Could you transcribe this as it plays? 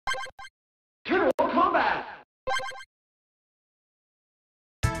Turtle combat!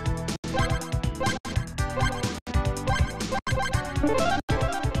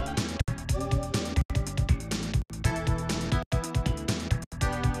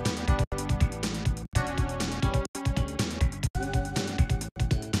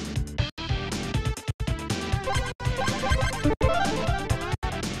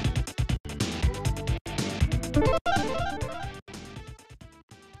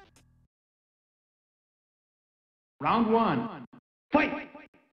 Round one. Fight!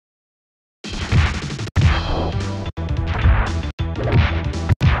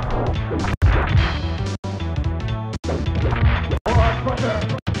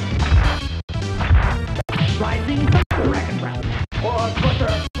 Rising Thunder Dragon Breath! Or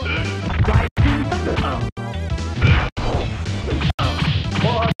Crusher! Rising Thunder!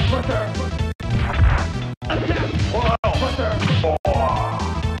 Or Crusher! Attack! Or Crusher!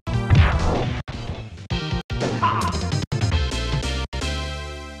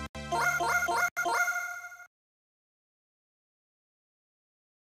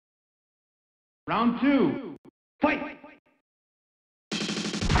 Round two. Fight!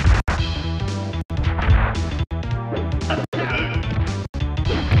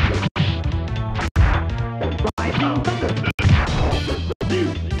 Rising Thunder!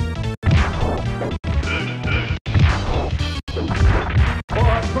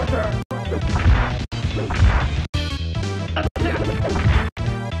 Or Crusher! Attack!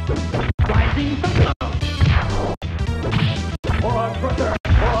 Rising Thunder! Or Crusher!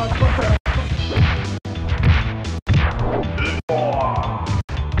 Or Crusher!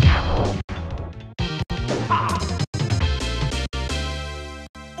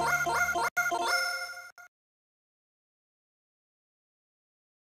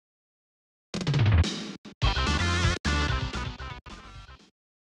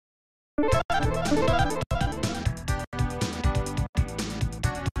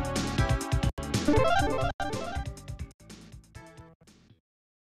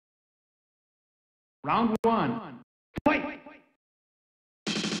 Round one. Fight!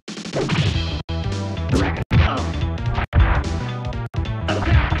 Dragon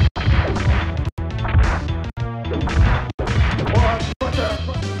Attack! Or Crusher!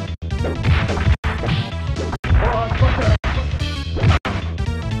 Or Crusher!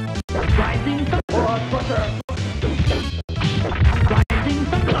 Rising Thunder! Or Crusher! Rising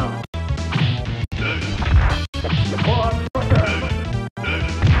Thunder! Or Crusher!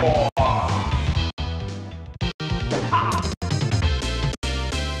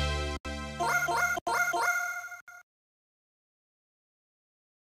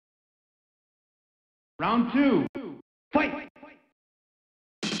 Round two. Fight!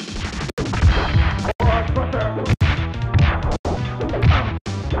 Or Crusher!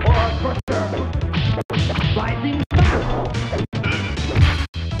 Or Crusher! Rising Thunder!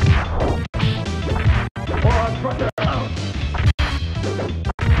 Or Crusher!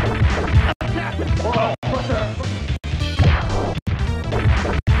 Attack! Or Crusher!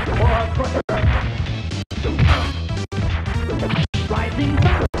 Or Crusher! Rising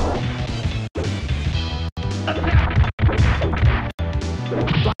Thunder! Attack!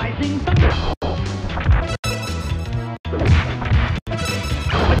 Rising Thunder!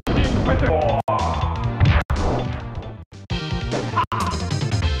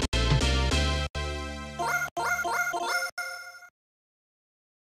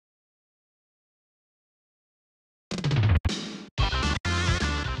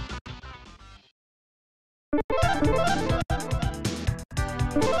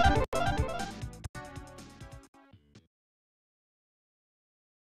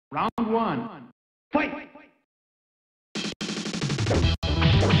 Round one. Fight!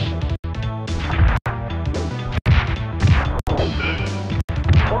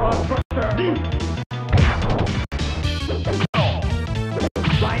 Or Crusher!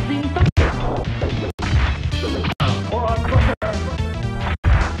 Rising Thunder! Or Crusher!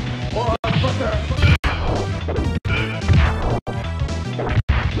 Or Crusher!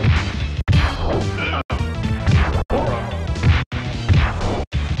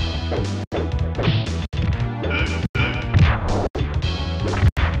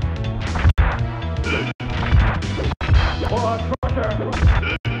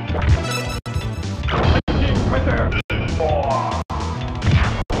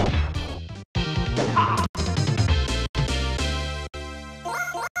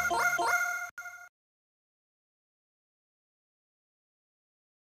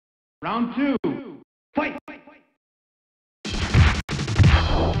 Round two. Fight!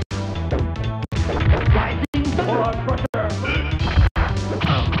 Rising Thunder! Or Crusher!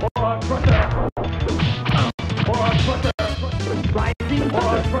 Or Crusher!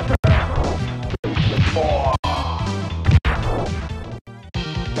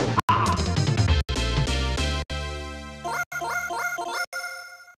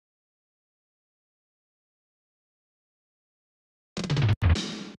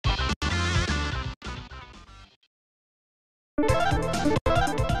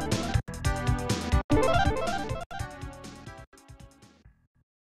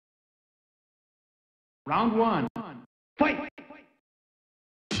 Round one. Fight!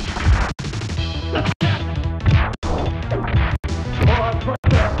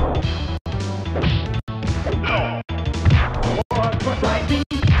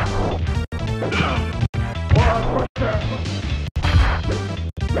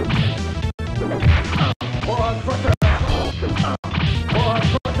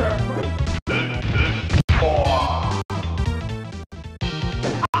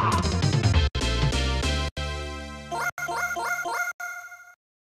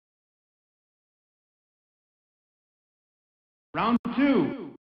 Round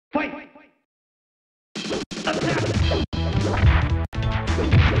two. Fight!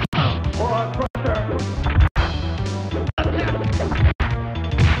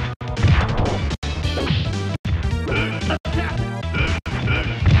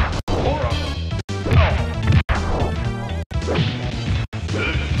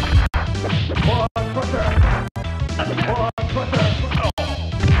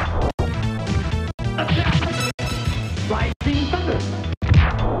 Rising thunder.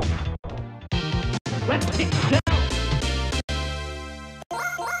 Let's kick down.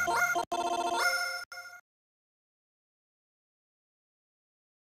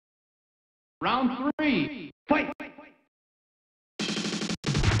 Round three. Fight!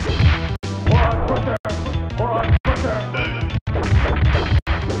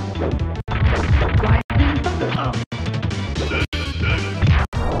 Rising thunder.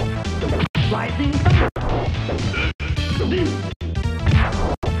 Rising thunder.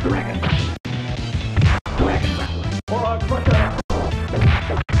 Dragon Breath. Dragon Breath.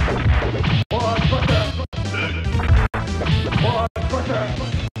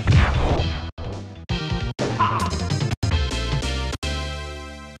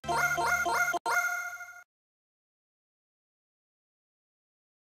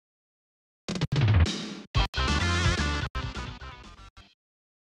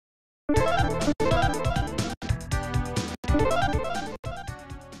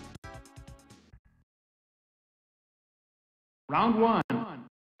 Round one.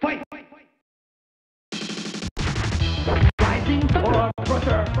 Fight! Rising thunder.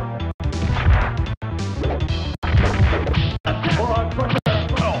 Rising thunder.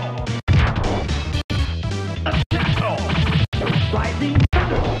 Rising.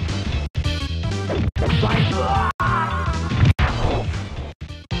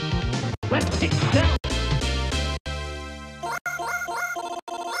 Let's kick down.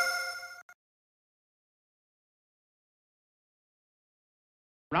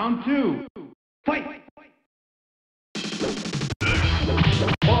 Round two. Fight!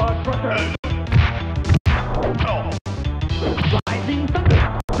 Rising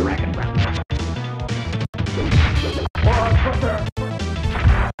thunder. Dragon Breath. Rising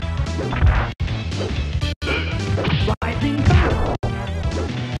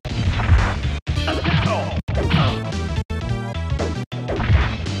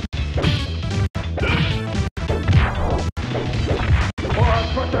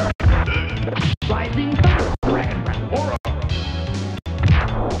thunder. Rising thunder. Dragon Breath.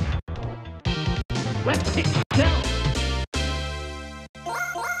 Let's kick down.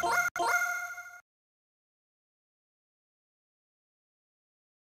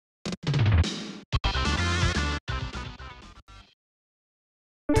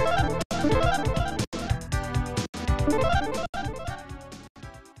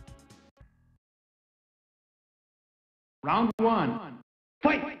 Round one.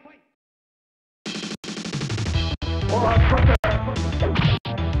 Fight!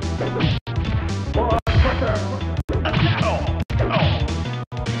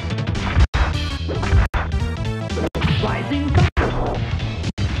 Rising thunder.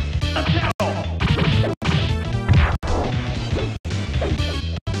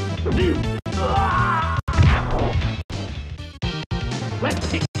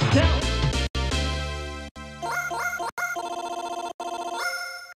 Let's kick down.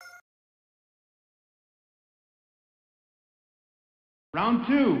 Round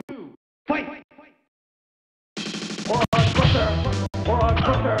two. Fight!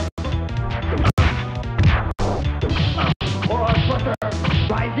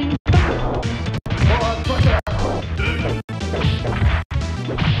 Rising thunder.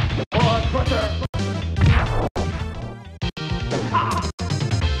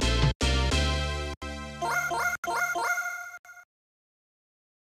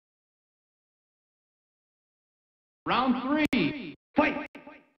 Round three. Fight!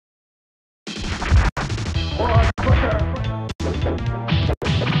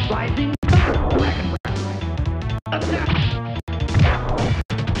 Rising thunder. Dragon Breath. Attack!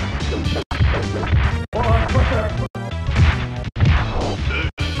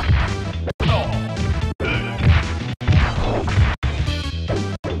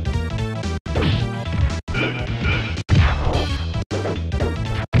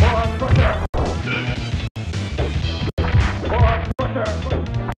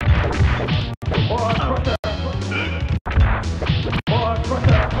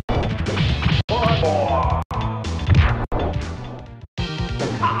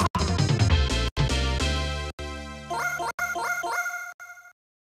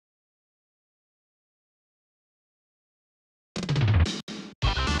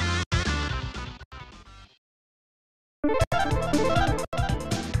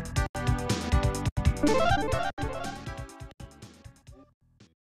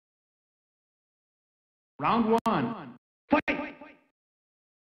 Round one. Fight!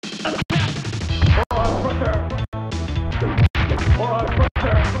 Forward pressure. Forward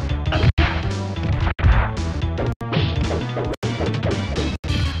pressure.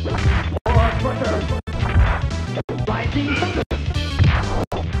 Forward pressure. Rising thunder.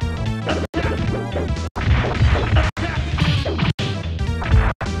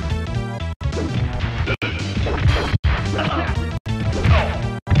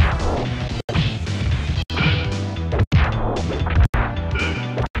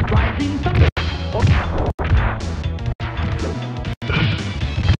 Rising thunder.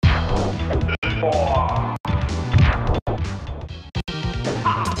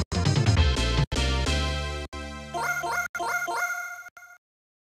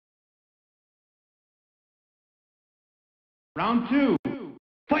 Round two.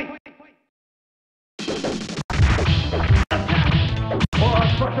 Fight! Forward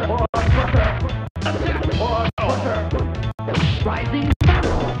pressure. Forward pressure. Forward pressure. Rising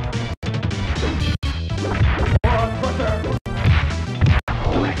thunder. Forward pressure.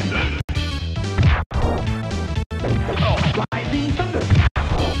 Rising thunder.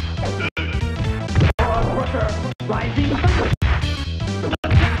 Forward pressure. Rising thunder.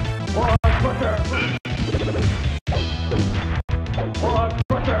 Forward pressure. Forward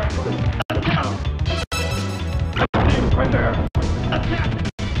pressure. Team pressure.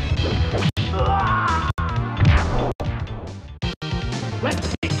 Let's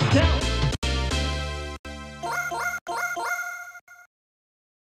get down.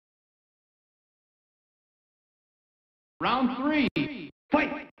 Round three.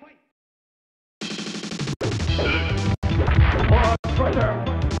 Fight! Forward pressure.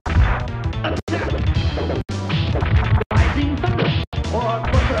 Rising thunder. Forward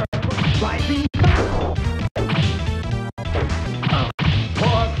pressure. Rising thunder.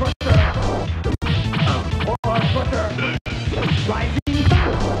 Forward pressure. Forward pressure. Rising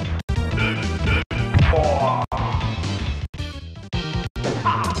thunder.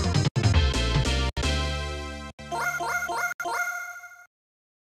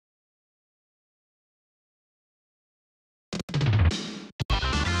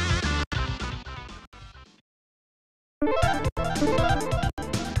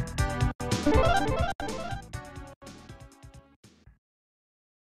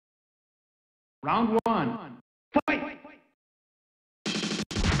 Round one. Fight!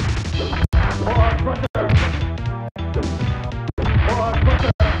 Forward pressure. Forward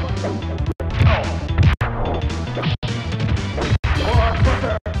pressure. Forward pressure. Forward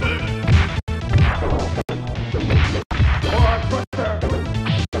pressure.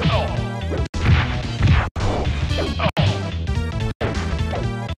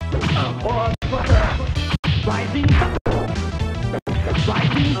 Forward pressure. Rising thunder.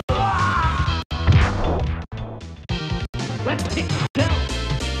 Rising. Let's get down.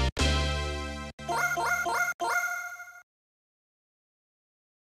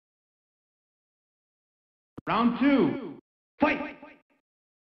 Round two. Fight!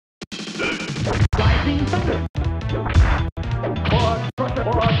 Rising thunder. Forward pressure.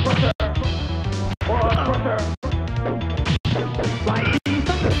 Forward pressure. Forward pressure. Rising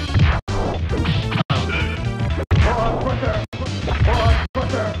thunder. Forward pressure. Forward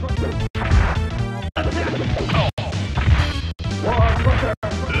pressure. Forward pressure.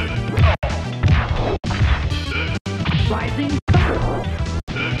 Rising thunder.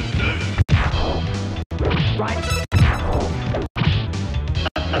 Right.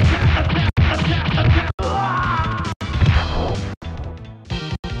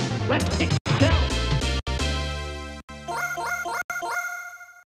 Let's get down.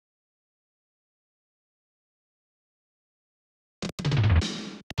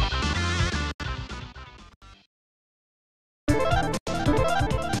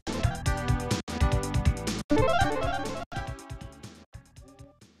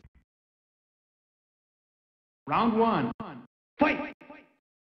 Round one. Fight!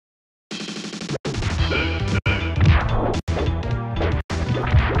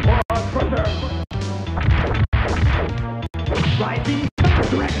 Forward pressure. Rising thunder.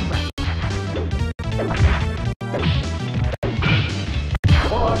 Dragon breath.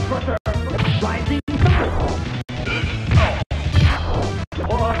 Forward pressure. Rising thunder.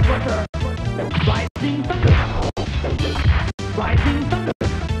 Forward pressure. Rising thunder. Rising thunder.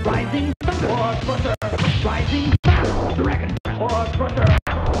 Rising thunder. Forward pressure. Rising thunder. Dragon breath. Forward pressure.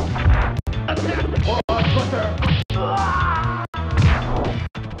 Forward pressure.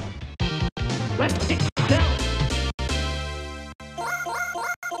 Let's get down.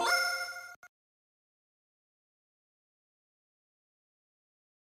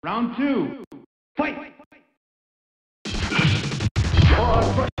 Round two. Fight!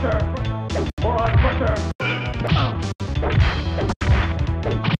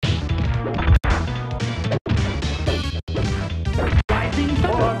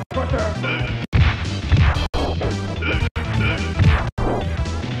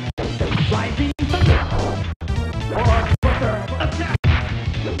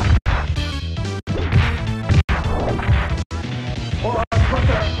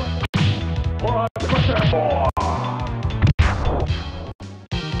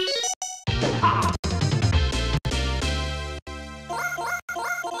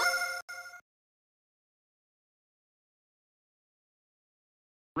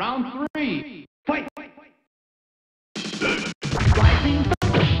 Round 3, fight! Rising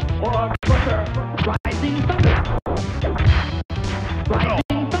thunder! Or crusher! Rising thunder!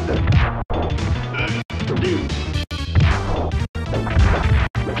 Rising thunder!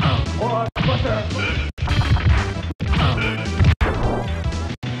 Or crusher!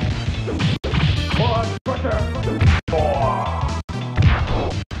 Or crusher!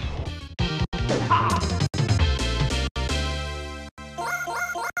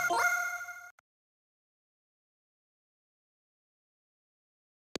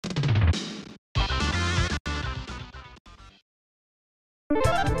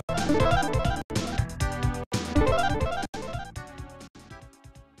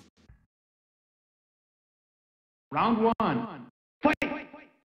 Round 1, fight!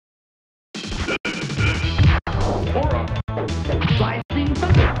 Aura! Rising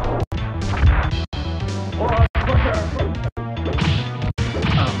thunder! Aura crusher!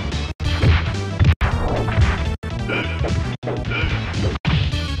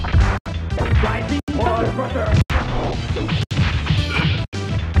 Rising Aura crusher!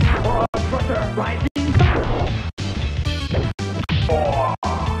 Aura crusher! Rising thunder!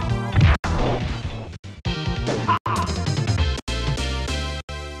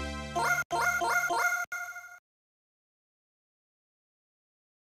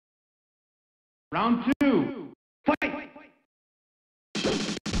 Round 2, fight!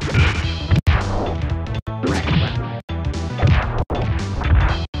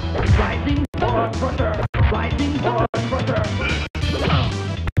 Rising Aura crusher! Rising Aura crusher!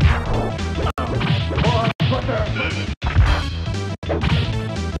 Aura crusher!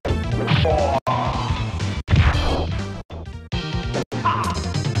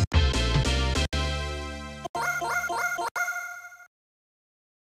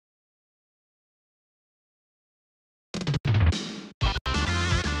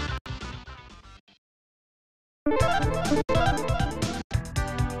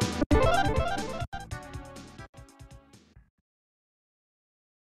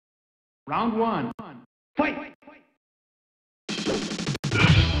 Round 1, fight!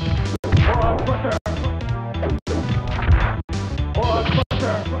 Aura crusher! Aura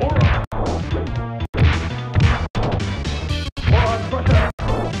crusher! Aura! Aura crusher!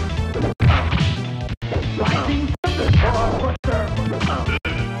 Rising thunder! Aura crusher!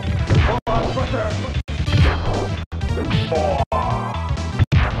 Aura crusher!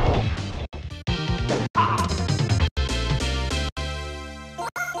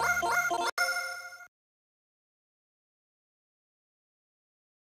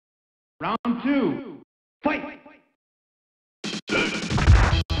 Round 2, fight!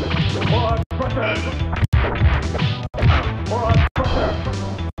 Aura crusher! Aura crusher!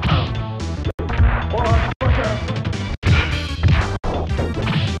 Aura crusher!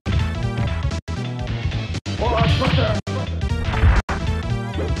 Aura crusher!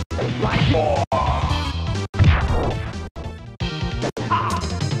 Rising!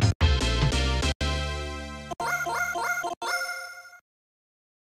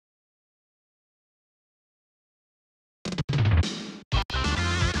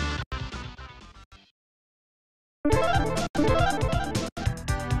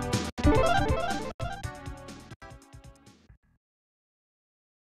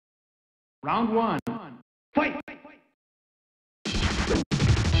 Round 1, fight!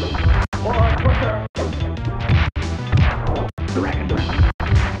 Aura crusher! Dragon breath!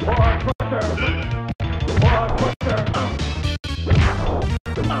 Aura crusher! Aura crusher!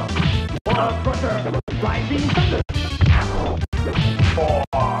 Aura crusher! Rising thunder!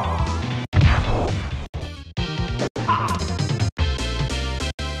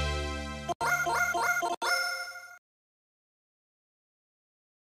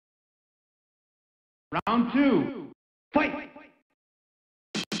 Round 2, fight!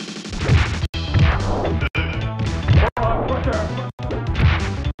 Aura crusher!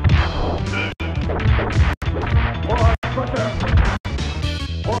 Aura crusher!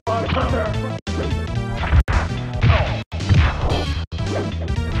 Aura crusher!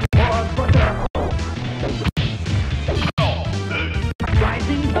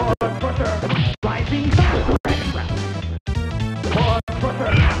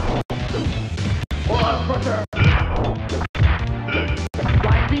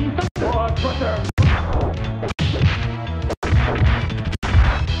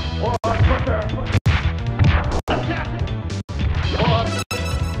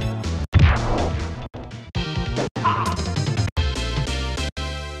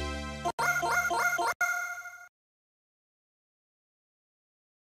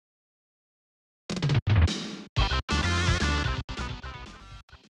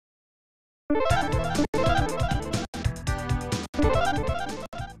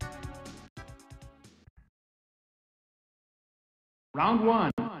 Round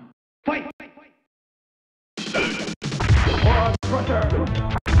one. Fight! Frog Crusher!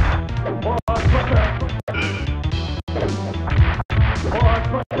 Frog Crusher! Frog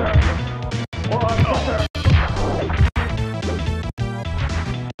Crusher! Frog Crusher!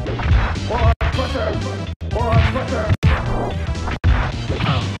 Frog Crusher! Frog Crusher!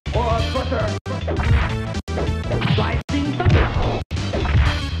 Frog Crusher! Rising Thunder!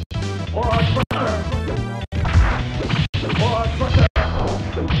 Frog Crusher! Frog Crusher!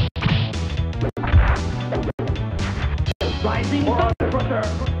 Rising Frog Thunder! Crusher!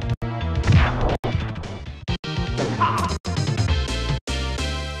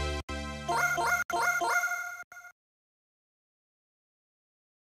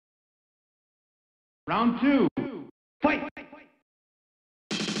 Round two. Fight!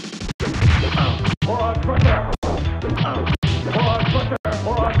 Frog Crusher! Frog Crusher!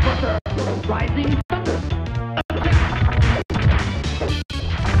 Frog Crusher! Rising Thunder!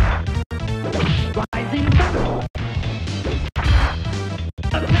 Rising Thunder!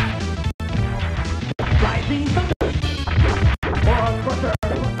 Rising Thunder! Frog Crusher!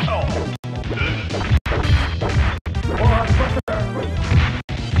 Frog Crusher!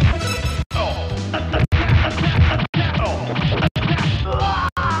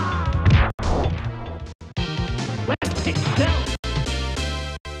 Let's excel!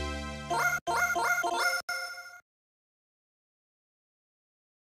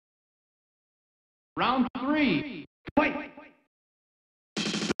 Round three. Fight!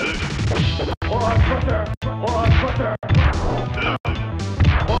 Frog Crusher! Frog Crusher!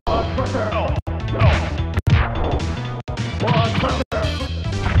 Frog Crusher! Frog Crusher!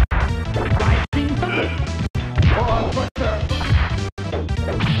 Rising Thunder! Frog Crusher!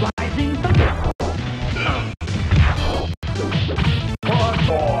 Rising Thunder! Frog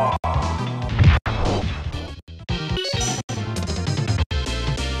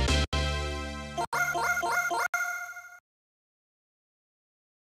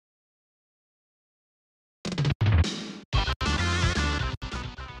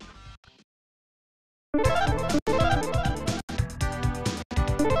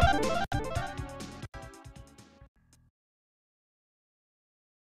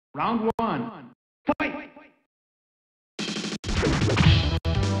Round one. Fight!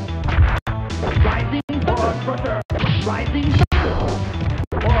 Rising Frog Thunder! Crusher! Rising Thunder!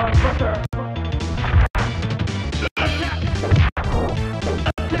 Frog Crusher!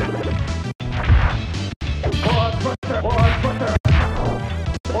 Frog Crusher! Frog Crusher!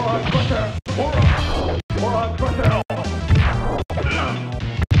 Frog Crusher! Frog Crusher!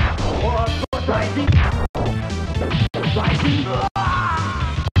 Frog Crusher! Rising! Rising!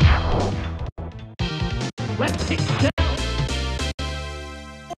 Let's excel!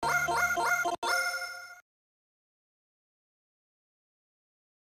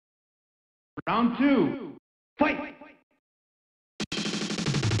 Round two. Fight!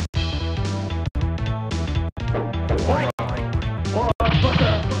 Frog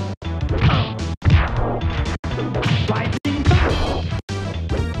Crusher! Rising Thunder!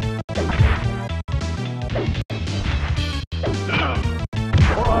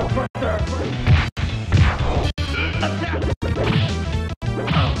 Frog Crusher!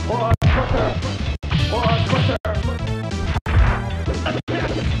 Frog Crusher! Frog Crusher!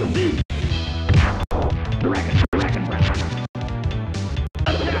 Dragon Breath!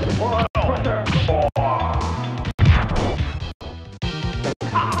 Frog Crusher!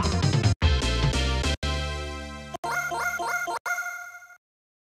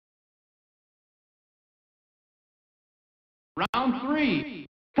 Round three.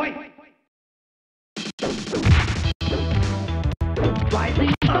 Fight!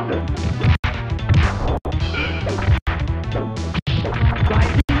 Rising Thunder!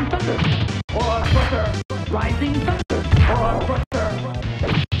 Rising Thunder! Frog Crusher! Rising Thunder! Frog Crusher!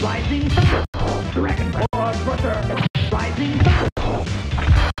 Rising Thunder! Dragon Breath! Frog Crusher! Rising Thunder!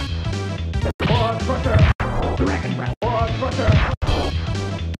 Frog Crusher! Dragon Breath! Frog Crusher!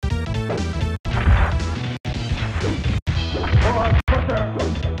 Frog Crusher!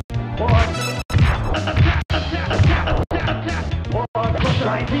 Frog Frog Crusher!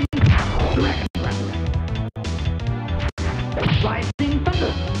 Rising Dragon Breath! Rising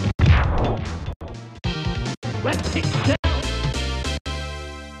Thunder! Let's excel!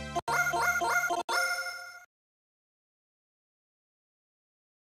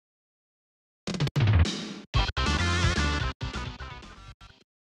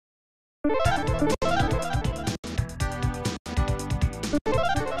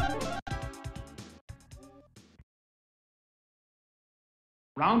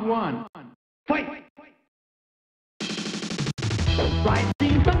 Round one. Fight!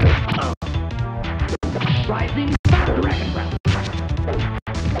 Rising thunder. Rising thunder. Dragon breath.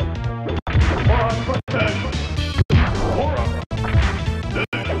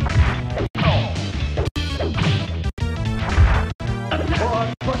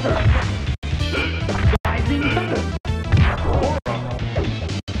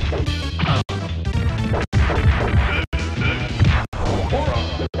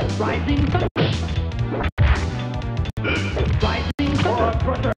 Rising thunder. Rising thunder. Rising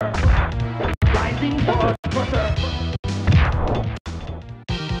thunder. Rising thunder.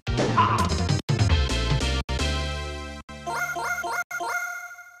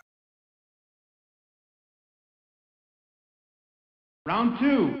 Round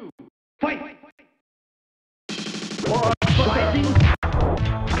 2. Fight. Rising.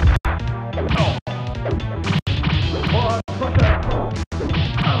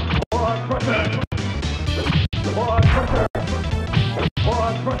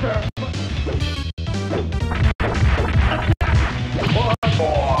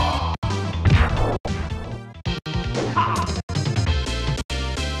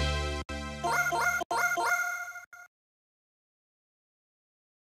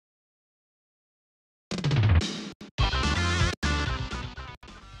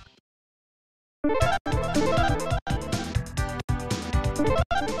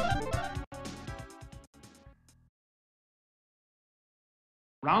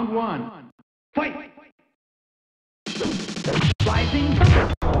 Round 1. Fight! Rising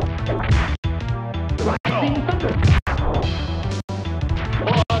thunder! Rising thunder!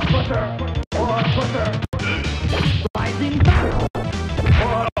 Rising thunder!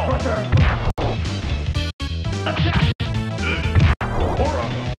 Attack!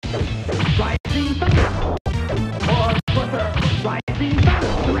 Rising thunder! Rising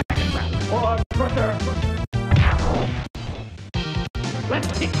thunder! Dragon breath! Let's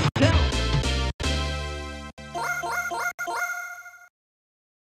take it down!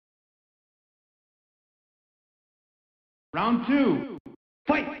 Round 2.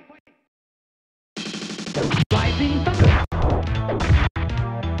 Fight! Rising thunder!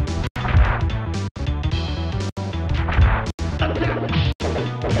 Attack!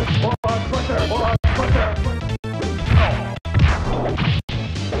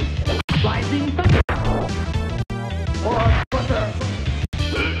 Rising thunder!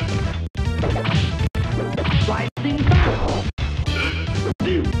 Rising thunder!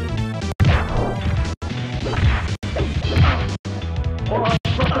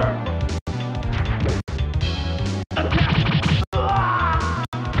 Attack!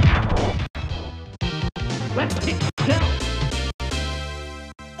 Let's take it down!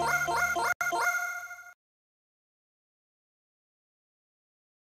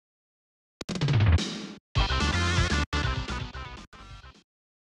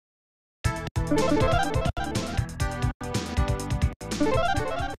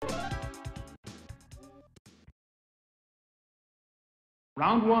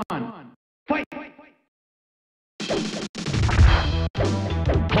 Round 1. Fight!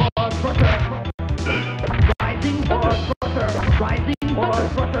 Rising thunder! Rising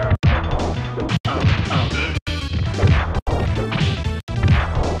thunder!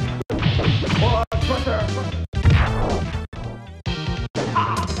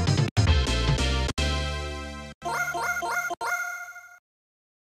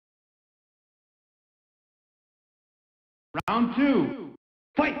 Round 2.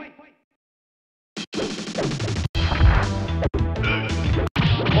 Fight!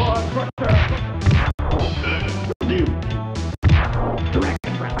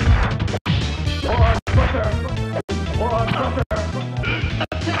 Dragon breath!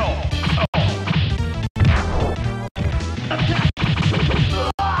 Attack! Attack!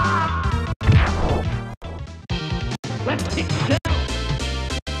 Let's take it down!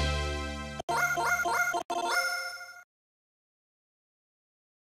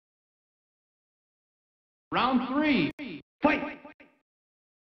 Round 3. Fight!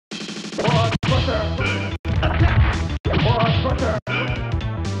 Attack!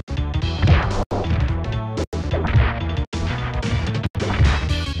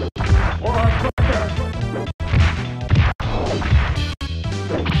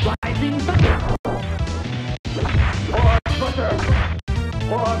 Rising thunder!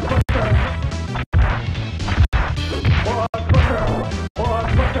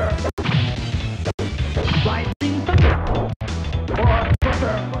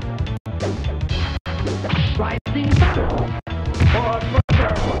 Rising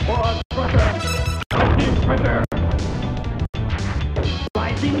thunder!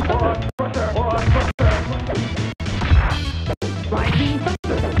 Rising thunder! Rising thunder! Rising Rising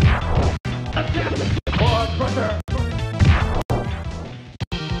thunder. Attack. Or crusher.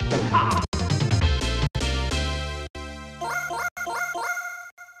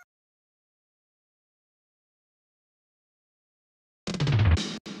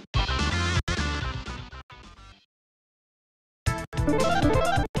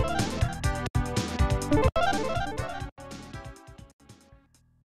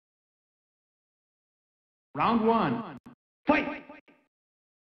 Round one. Fight!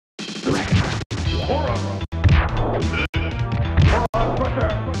 Aura! Aura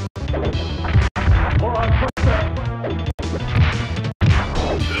crusher! Aura crusher!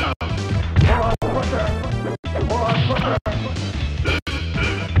 Aura crusher! Aura crusher!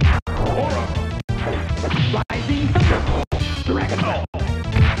 Aura! Rising thunder! Dragon Ball!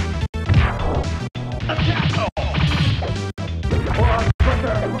 Attack! Aura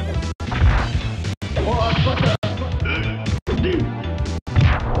crusher! Aura crusher!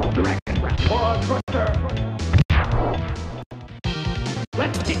 Dragon Breath! Aura crusher!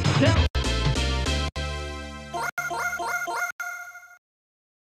 Let's get down!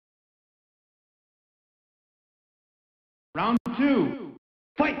 Round two.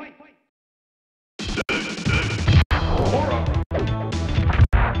 Fight! Aura!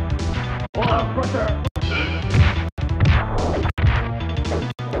 Aura crusher!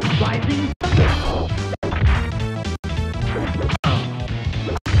 Rising thunder!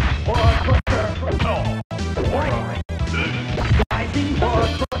 Aura crusher! Aura! Rising aura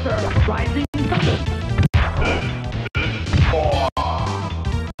crusher! Rising thunder!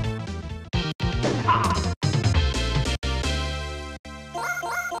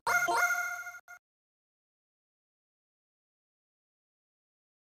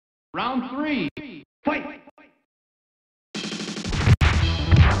 Round three. Fight!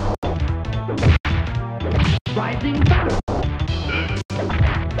 Rising thunder!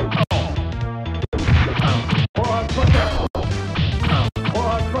 Aura crusher!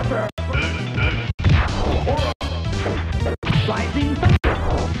 Aura crusher! Aura! Rising thunder!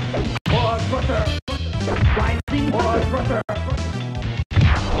 Aura crusher! Rising aura crusher!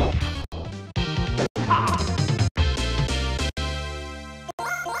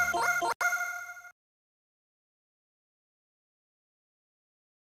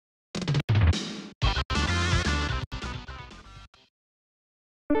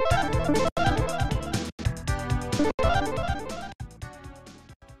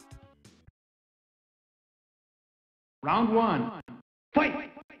 Round one. Fight!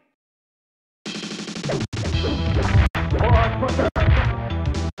 Aura crusher!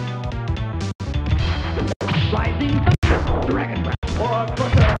 Rising thunder! Dragon Breath! Aura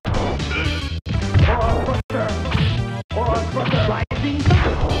crusher! Aura crusher! Aura crusher! Rising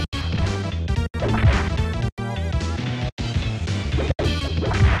thunder!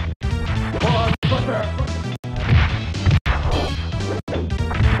 Aura crusher!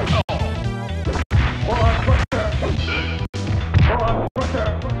 Aura crusher! Aura crusher!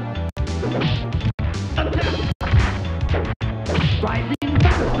 Attack! Rising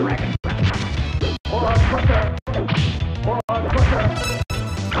thunder! Dragon Breath! Aura crusher! Aura crusher!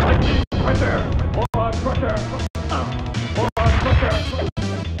 Lightning crusher! Aura crusher! Aura crusher!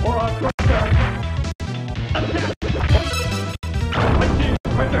 Aura crusher! Attack! Lightning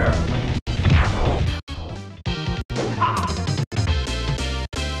crusher!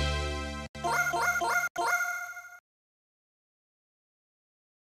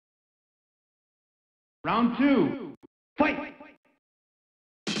 Round two. Fight!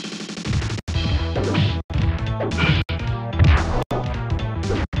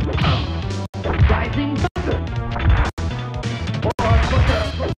 Rising thunder! Aura crusher!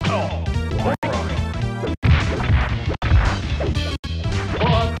 Aura!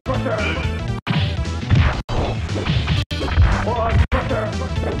 Aura crusher! Aura crusher!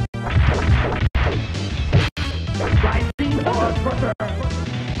 Rising aura crusher!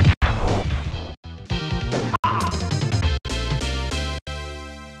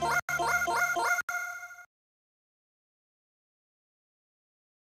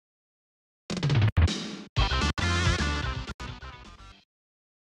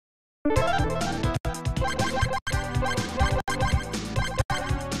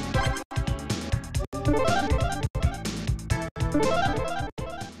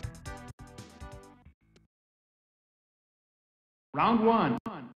 Round one.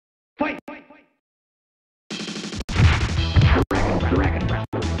 Fight! Dragon Breath! Dragon Breath!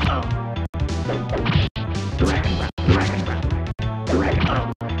 Dragon Breath! Dragon Breath!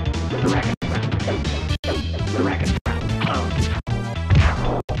 Dragon Breath! Dragon Breath!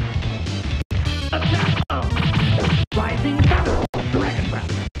 Attack! Rising thunder!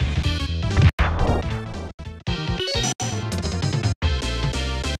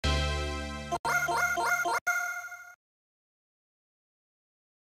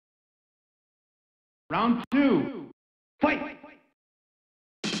 Round two. Fight!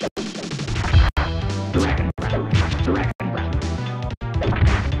 Dragon breath. Dragon breath. Dragon breath.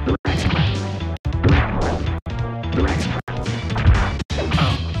 Dragon breath. Dragon breath.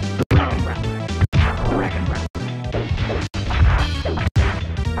 Dragon breath. Dragon breath.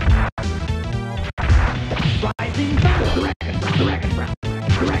 Rising thunder. Dragon breath.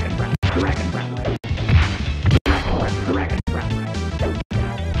 Dragon breath. Dragon breath. Dragon breath. Dragon breath. Dragon breath.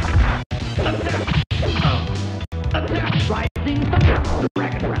 Attack. Attack. Rising thunder.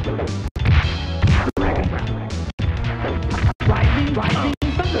 Dragon breath. Dragon breath. Rising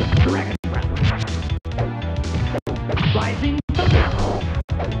thunder. Dragon breath. Rising thunder.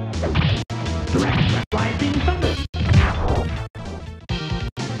 Dragon breath. Rising thunder.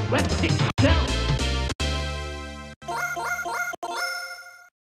 Let's take it down.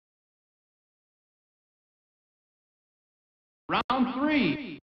 Round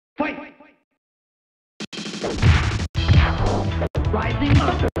three. Fight! Rising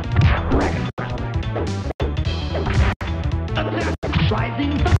thunder. Dragon breath. Attack.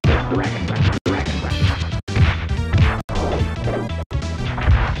 Rising thunder. Dragon breath. Dragon breath.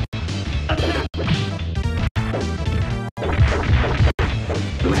 Attack.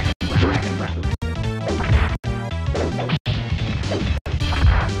 Dragon breath. Dragon breath.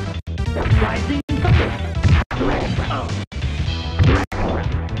 Rising thunder. Dragon breath. Dragon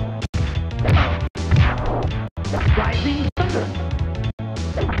breath. Rising thunder.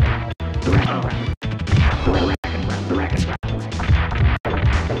 Dragon breath. Dragon breath. Dragon breath.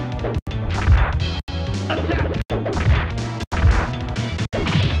 Attack.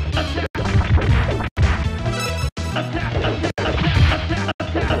 Attack. Attack. Attack. Attack. Attack.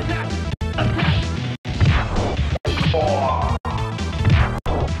 Attack. Attack.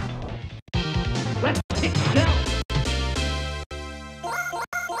 Let's take it down.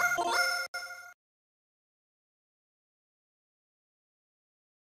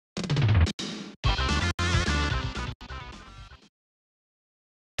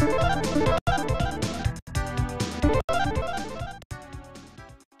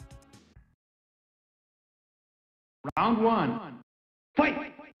 Round one. Fight!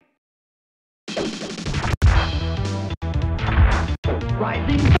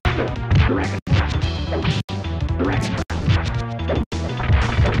 Rising thunder. Dragon breath. Dragon breath.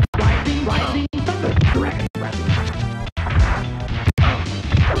 Rising thunder. Dragon breath. Dragon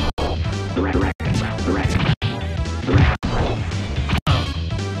breath. Dragon breath. Dragon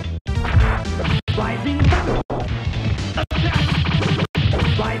breath. Rising thunder. Attack.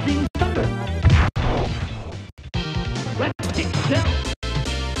 Rising thunder. Let's take it down.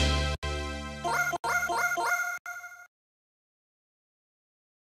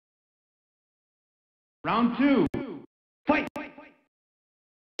 Round two. Fight!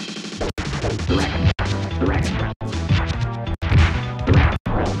 Dragon breath. Dragon breath. Dragon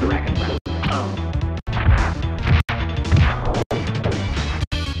breath. Dragon breath.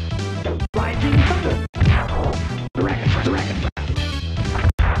 Rising thunder. Dragon breath. Dragon breath.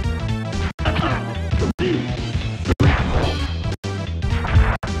 Attack. Dragon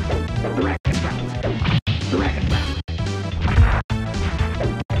breath. Dragon breath. Dragon breath.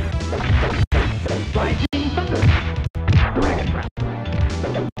 Rising thunder. Dragon breath.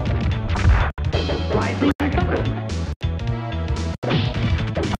 Rising thunder.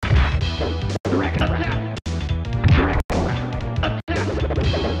 Dragon breath. Dragon breath. Attack.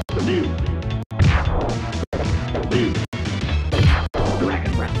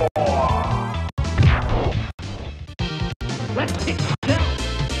 Dragon breath. Let's take it down.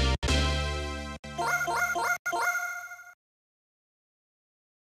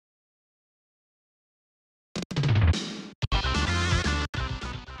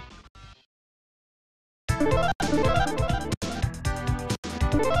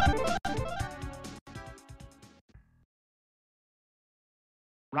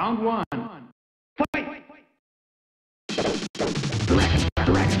 Round one. Fight! Dragon breath.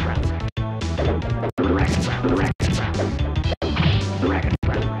 Dragon breath. Dragon breath. Dragon breath. Dragon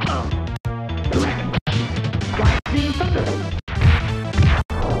breath. Dragon breath. Rising thunder.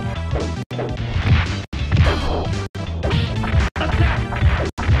 Attack.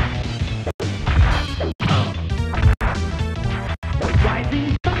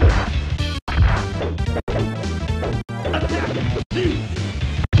 Rising thunder. Attack.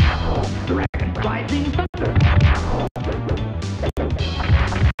 Dragon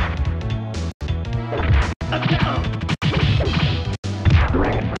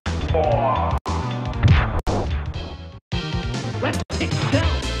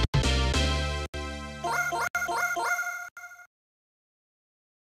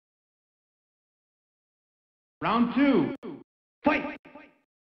Round two. Fight!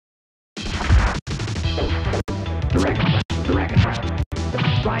 Dragon round.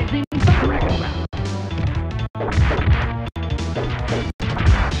 Rising dragon round.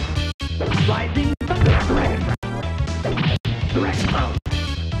 Rising thunder dragon round. Dragon round.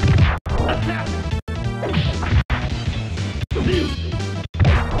 Attack. View.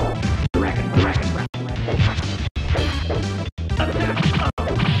 Dragon round. Attack.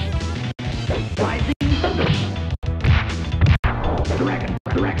 Rising thunder. Dragon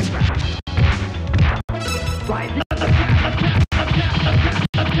round. Rising attack.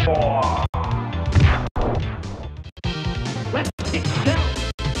 Let's kick down.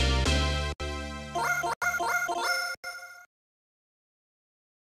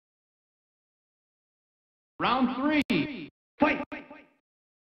 Round three. Fight.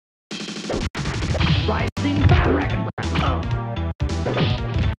 Rising thunder. Dragon round.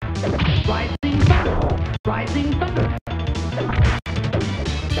 Rising thunder. Rising thunder.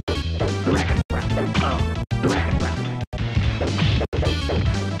 Dragon round. Dragon round.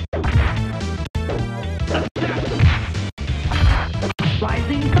 Attack.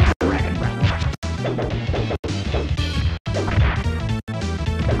 Rising thunder. Dragon round.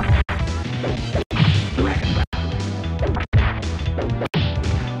 Dragon round.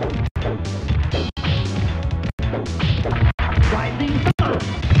 Rising thunder.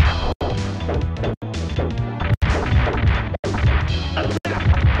 Attack.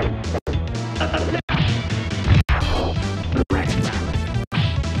 Attack. Dragon round.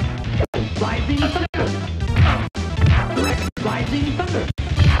 Rising thunder. Dragon. Rising thunder.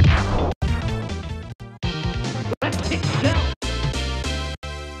 Let's kick down.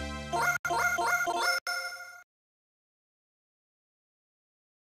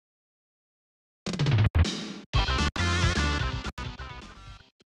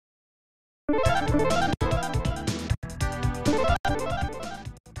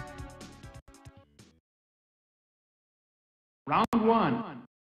 Round one.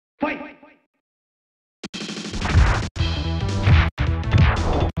 Fight.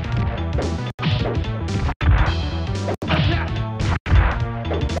 Attack.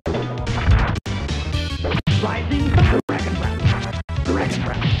 Rising thunder. Dragon round. Dragon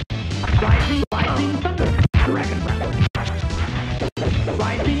round. Rising thunder. Dragon round.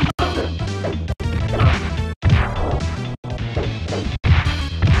 Rising thunder.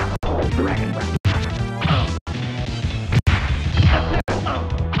 Dragon round.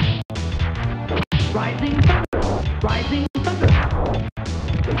 Rising thunder. Rising thunder.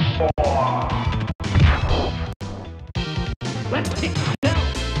 Let's kick down.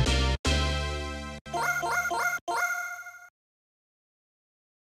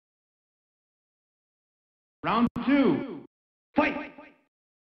 Round two. Fight.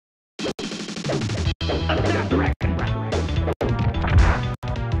 Attack. Dragon round.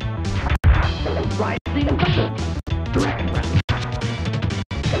 Rising thunder. Dragon round.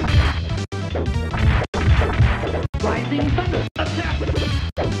 Rising thunder. Attack.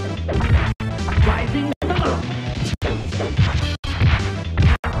 Rising thunder.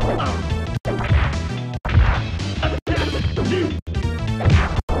 Attack. View.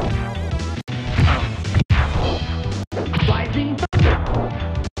 Rising thunder.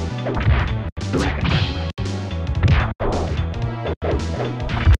 Dragon round.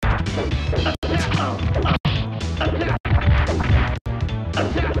 Attack. Attack.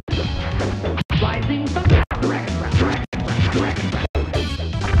 Attack. Rising thunder. Dragon round. Dragon round.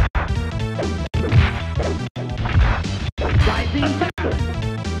 Rising thunder.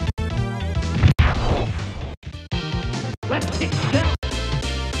 Let's kick down.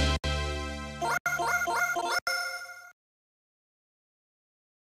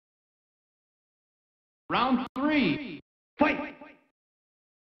 Round three. Fight.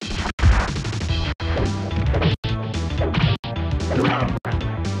 Dragon round.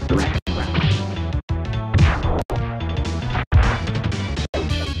 Dragon round.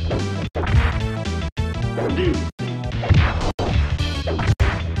 View.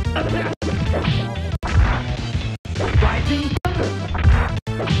 Attack. Rising thunder.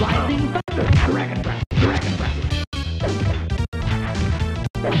 Rising thunder. Dragon round. Dragon round.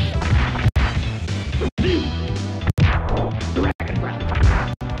 View. Dragon round.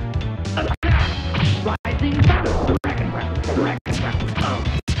 Attack. Rising thunder. Dragon round. Dragon round.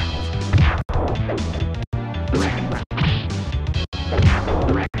 Dragon round.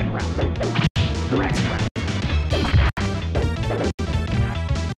 Dragon round. Dragon round.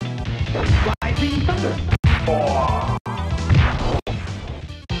 Rising thunder.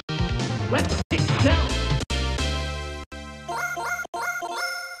 Let's kick down.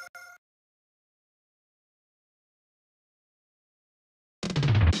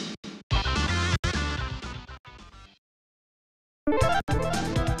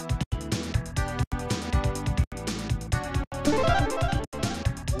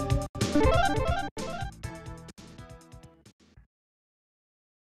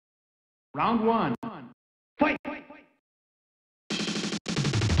 Round one. Fight!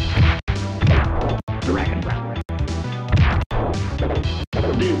 Dragon Breath.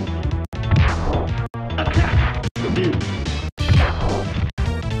 Review. Attack. Review.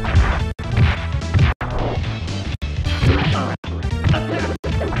 Dragon Breath. Attack.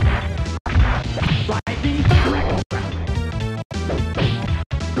 Rising Dragon Breath.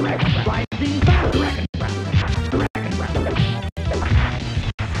 Dragon Breath. Rising Dragon Breath. Dragon Breath.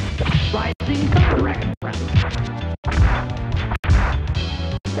 Rising Dragon Breath.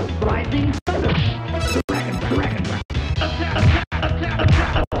 Rising Thunder. Dragon Breath. Attack.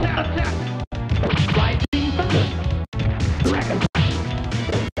 Rising Thunder. Dragon Breath.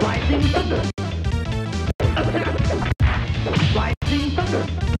 Rising Thunder. Attack. Rising Thunder.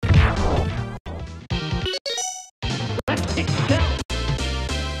 Let's excel.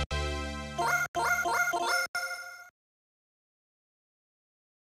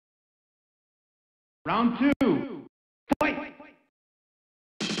 Round two. Fight!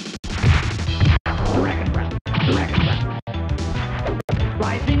 Dragon Breath. Dragon Breath.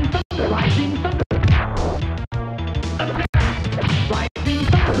 Rising Thunder. Rising Thunder. Attack. Rising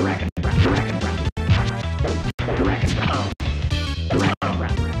Thunder. Dragon Breath. Dragon Breath. Dragon Breath. Dragon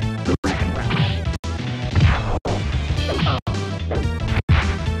Breath. Dragon Breath.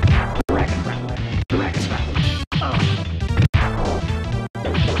 Dragon Breath. Dragon Breath.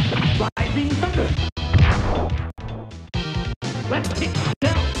 Rising Thunder. Let's kick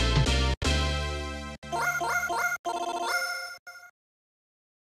down.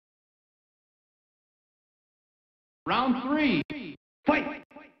 Round three. Fight!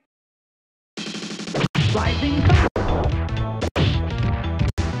 Rising Thunder.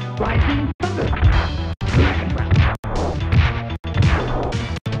 Rising Thunder. Dragon Breath.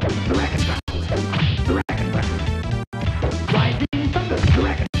 Dragon Breath. Dragon Breath. Rising Thunder.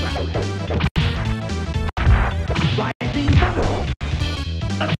 Dragon Breath. Rising Thunder.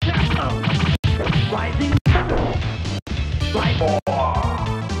 Attack. Rising Thunder. Rising.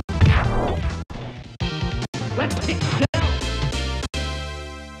 Let's kick down.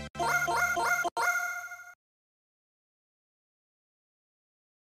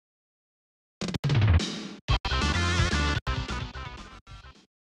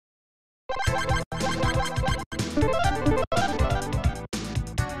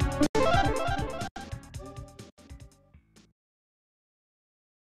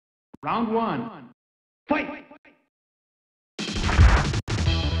 Round one. Fight!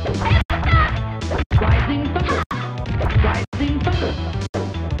 Rising Thunder. Rising Thunder.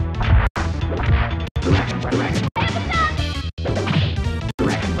 Dragon Breath. Dragon Breath.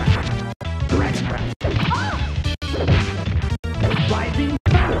 Dragon Breath. Dragon Breath. Rising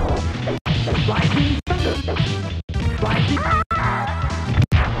Thunder. Rising Thunder. Rising.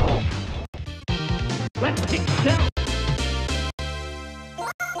 Let's kick down.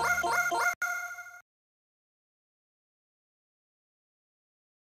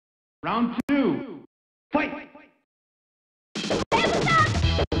 Round two. Fight!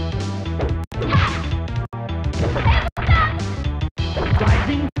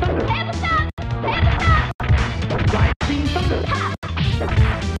 Rising Thunder. Rising Thunder. Rising Thunder.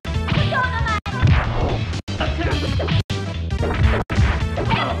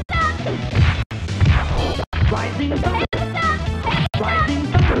 Rising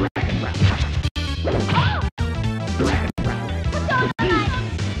Thunder. Dragon Breath. Dragon Breath. Dragon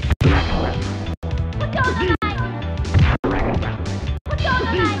Breath. Dragon Breath.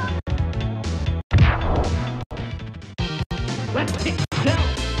 Let's kick down.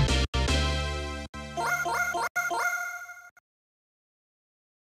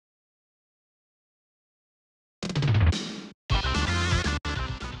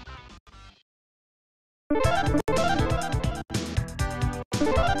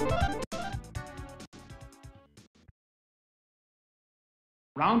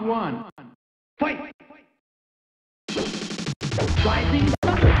 Round one. Fight! Rising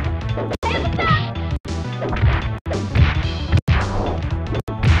Thunder. Dragon Breath.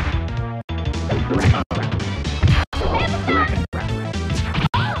 Dragon Breath. Dragon Breath.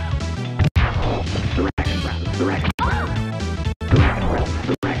 Dragon Breath.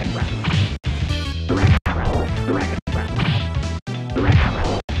 Dragon Breath. Dragon Breath. Dragon Breath. Dragon Breath. Dragon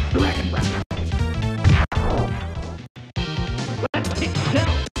Breath. Dragon Breath. Let's kick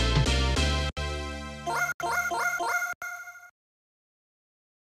down.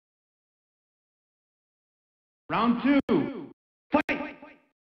 Round two. Fight!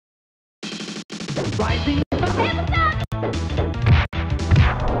 Rising Thunder.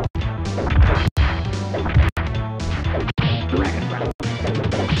 Dragon Breath.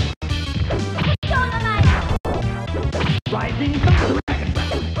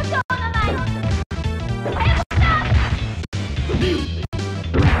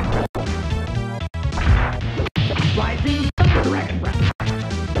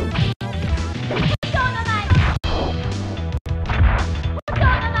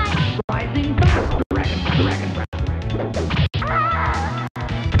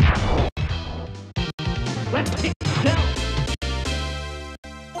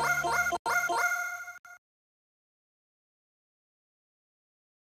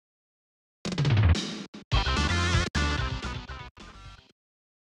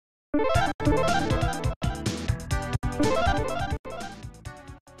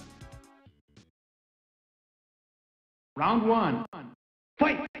 Round one.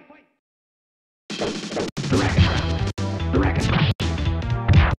 Fight! Dragon breath.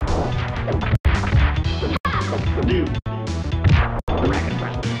 New. Dragon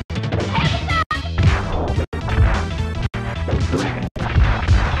breath. Dragon breath.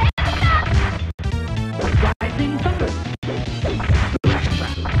 Rising thunder. Dragon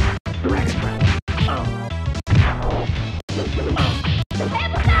breath. Dragon breath.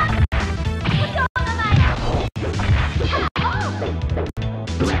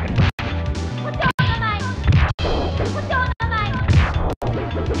 Dragon breath.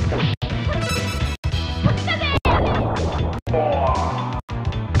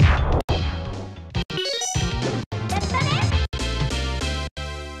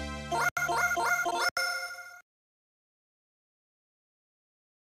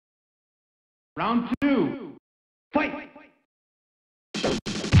 Round two. Fight!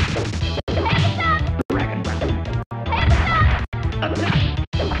 Dragon breath. Attack.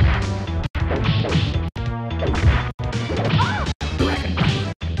 Dragon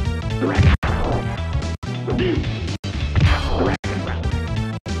breath. Dragon breath. New. Dragon breath.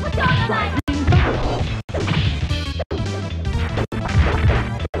 Rising thunder.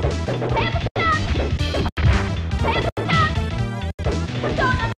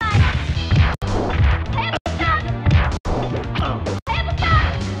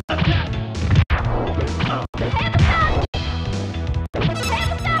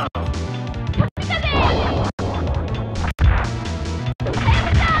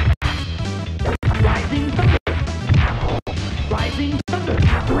 Rising thunder. Rising thunder.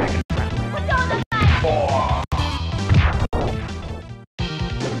 Dragon breath.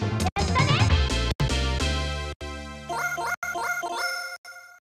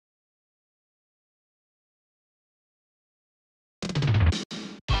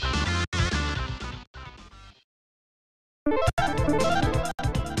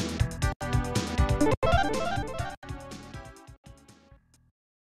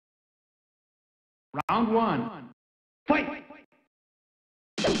 Round one. Fight!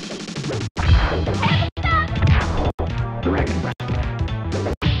 Dragon breath.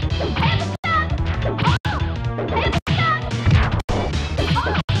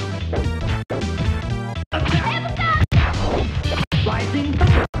 Rising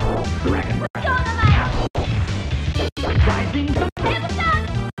thunder. Dragon breath. Rising thunder.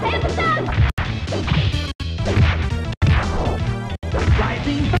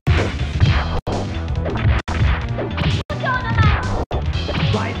 Rising thunder.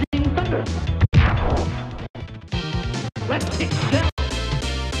 Rising thunder. Let's excel.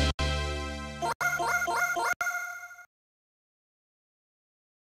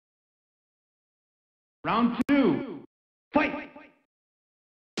 Round two. Fight!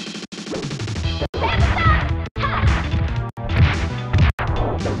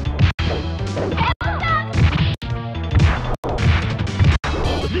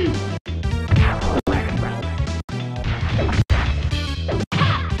 New. Dragon breath.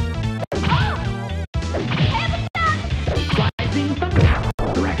 Rising thunder.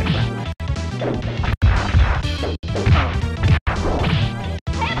 Dragon breath.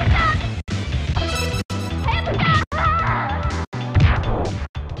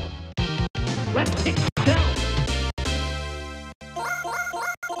 Let's excel.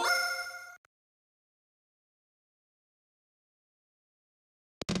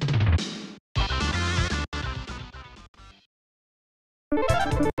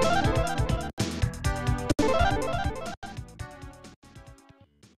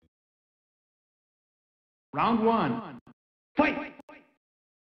 Round one. Fight!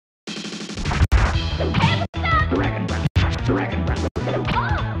 Dragon breath. Dragon breath.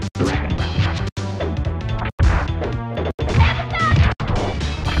 Dragon breath.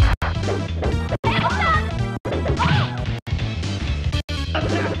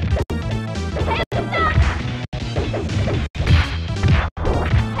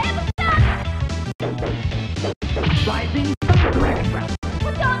 Rising thunder. Dragon breath.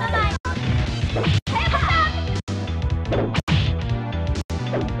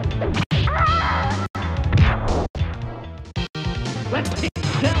 Let's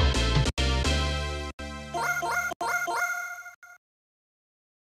excel.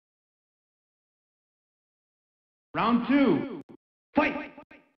 Round two. Fight!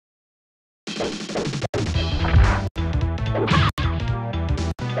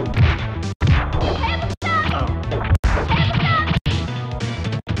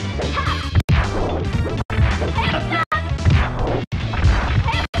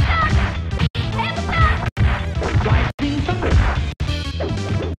 Rising thunder.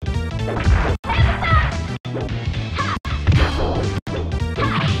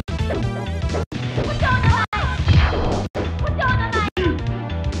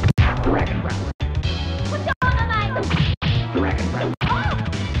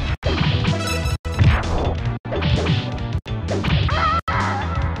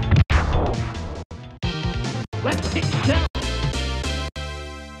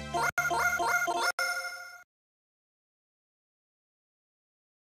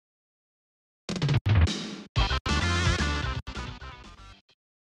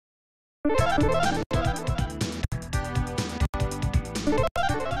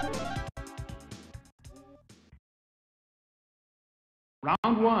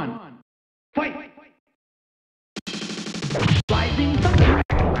 Round one. Fight! Rising thunder.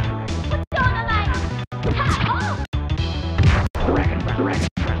 Dragon breath.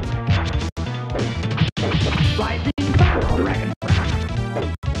 Rising thunder. Dragon breath.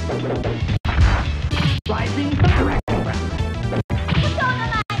 Rising thunder. Dragon breath.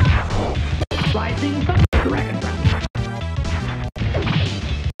 Rising thunder. Dragon breath.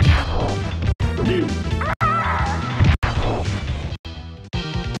 New.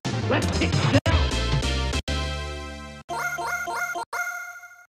 Let's kick down.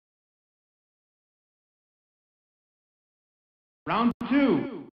 Round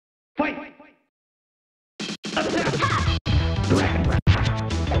two. Fight! Attack. Dragon breath.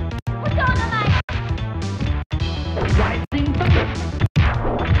 Rising thunder.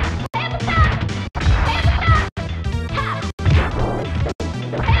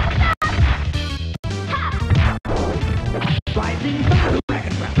 Rising thunder.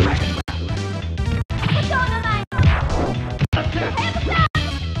 Dragon breath. Dragon breath. Attack.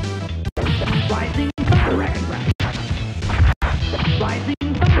 Rising thunder. Dragon breath.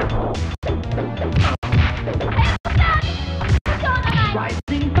 Rising thunder.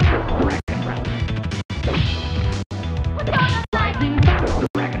 Rising thunder. Dragon breath. Rising thunder.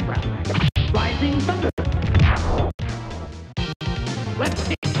 Dragon breath. Rising thunder. Let's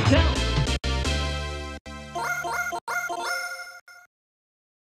kick down.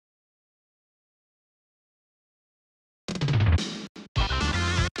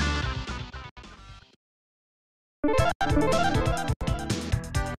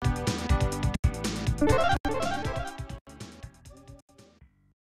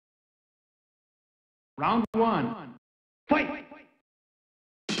 Round one. Fight!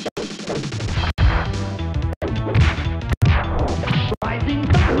 Rising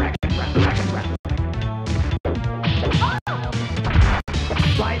thunder. Dragon breath. Dragon breath.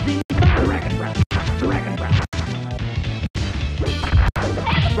 Rising thunder. Dragon breath. Dragon breath.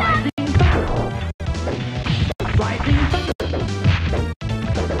 Rising thunder. Rising thunder.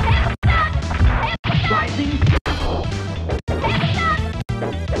 Rising.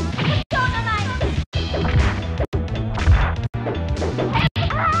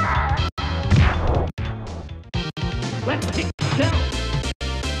 Let's kick down.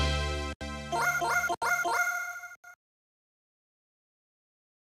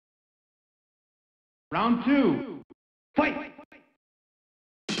 Round two. Fight!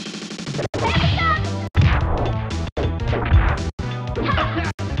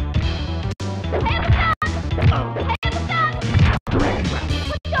 Dragon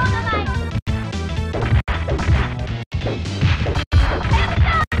breath.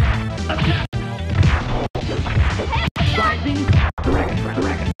 Rising. Dragon breath.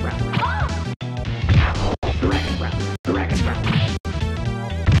 Dragon breath. Dragon breath. Dragon breath.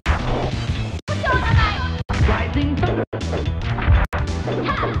 Rising thunder.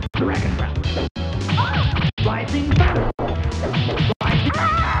 Dragon breath. Rising thunder. Rising.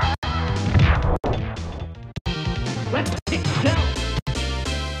 Let's kick down.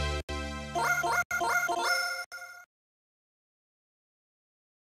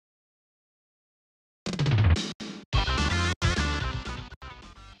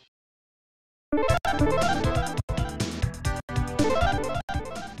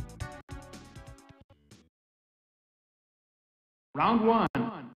 Round one.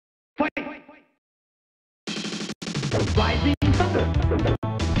 Fight! Rising thunder.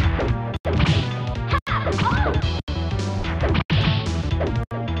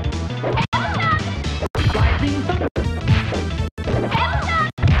 Rising thunder.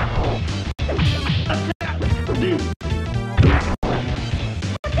 Attack. New. Dragon breath.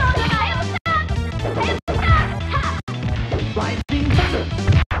 Rising thunder.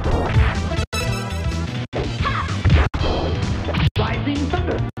 Rising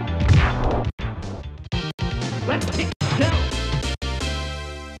thunder. Let's kick down.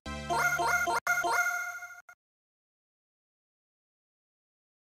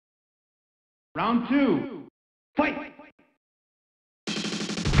 Round two. Fight!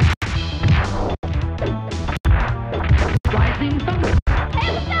 Rising thunder.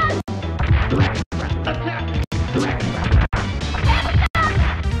 Dragon breath. Attack! Dragon breath.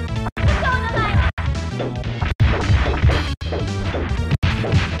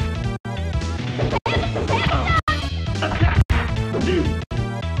 Attack! New.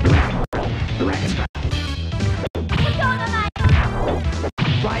 Dragon breath. Dragon breath.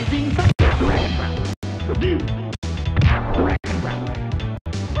 Rising thunder. Dragon breath. New. Dragon breath.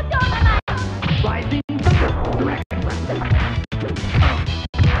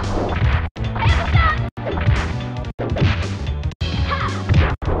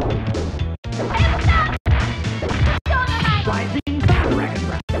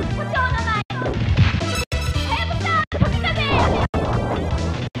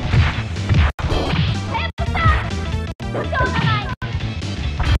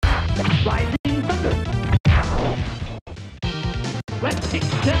 Rising thunder. Let's take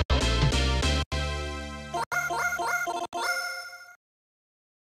down.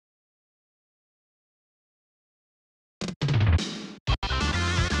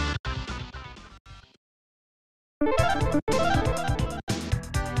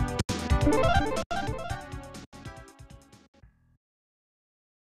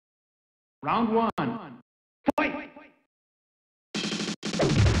 Round one. Fight!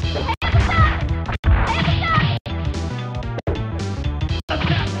 Attack!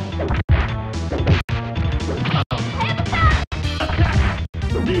 Attack!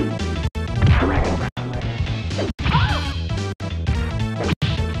 Review. Dragon Breath. Attack!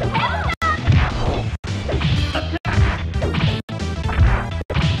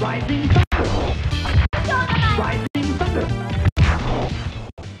 Rising thunder. Rising thunder.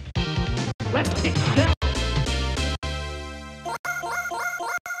 Let's take down.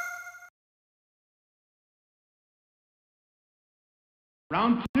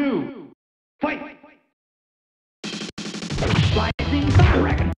 Round two. Fight! Rising thunder.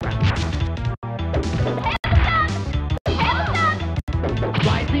 Dragon Breath.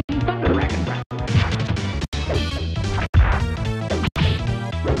 Rising thunder. Dragon Breath.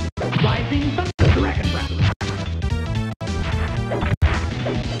 Rising thunder. Dragon Breath.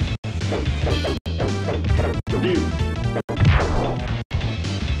 Review.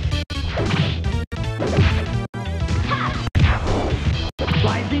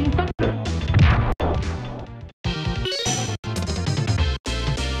 Rising thunder.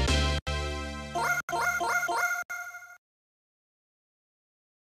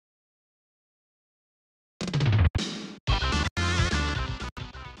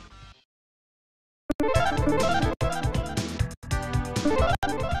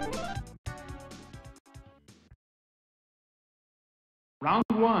 Round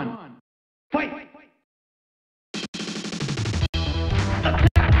one. Fight!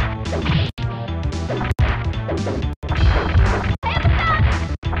 Attack!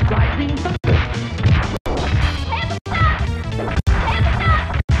 Rising thunder. Attack!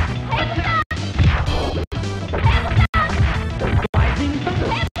 Rising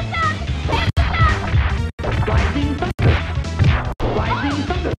thunder. Rising thunder. Rising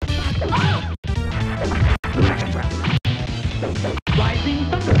thunder. Dragon Breath. Rising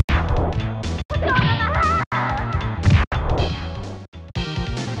thunder.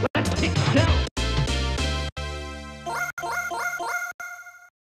 Let's take down.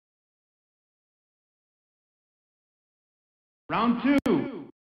 Round two.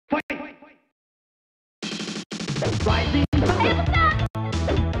 Fight. Rising thunder.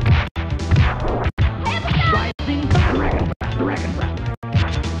 Rising thunder. Dragon Breath. Dragon Breath.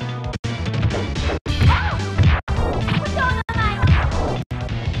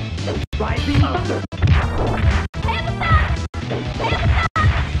 Rising thunder.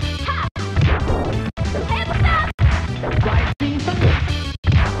 Rising thunder.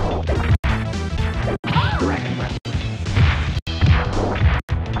 Dragon Breath.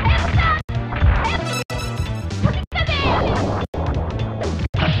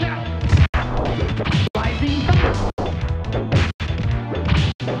 Attack. Rising thunder.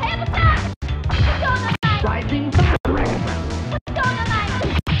 Rising thunder. Dragon Breath.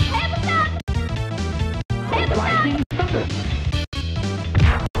 Rising thunder.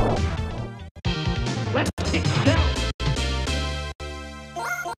 Let's take down.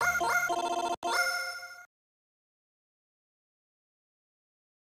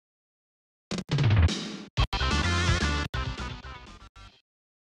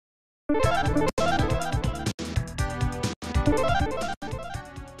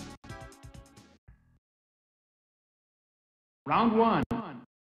 Round one.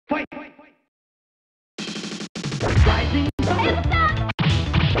 Fight! Rising thunder.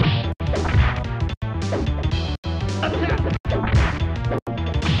 Attack!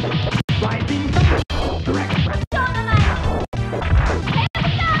 Rising thunder. Dragon Breath.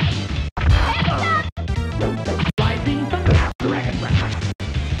 Rising thunder. Dragon Breath.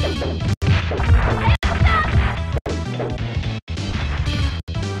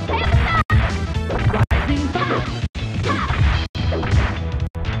 Rising thunder.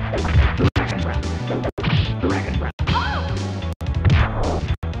 Dragon Breath. Dragon Breath.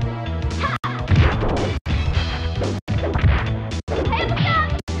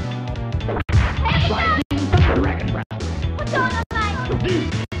 Rising thunder. Dragon Breath.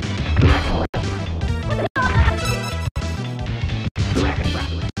 Dragon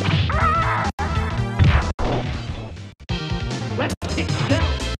Breath. Let's take down.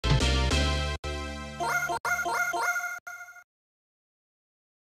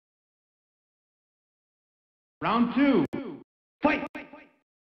 Round two. Fight!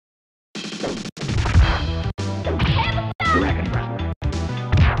 Dragon Breath.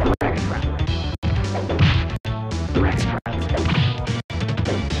 Dragon Breath. Dragon Breath.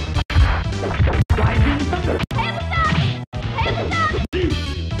 Rising Thunder.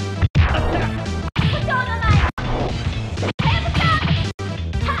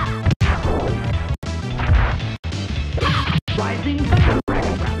 Attack. Rising Thunder.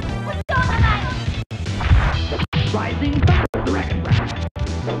 Dragon Breath. Rising Thunder. Dragon Breath.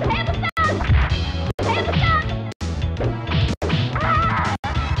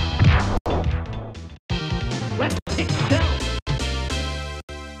 Let's excel.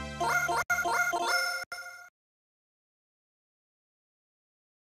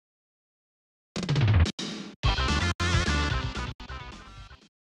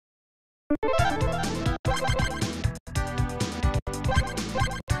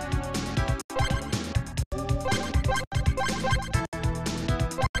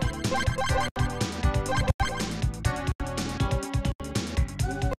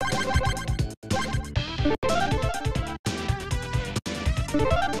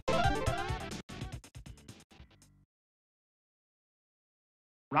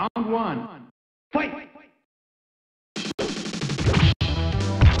 Round one. Fight!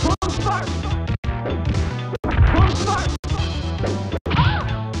 Close fire! Close fire!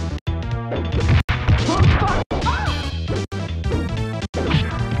 Close fire!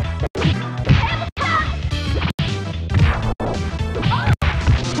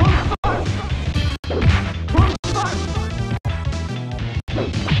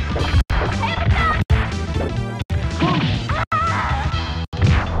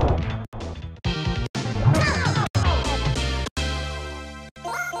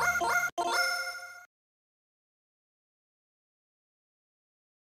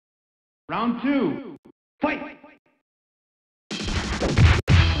 Round two. Fight!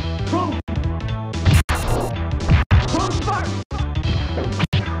 Close! Close fire!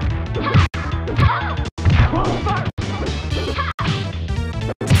 Close fire! Close fire!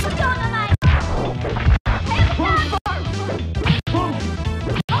 Close!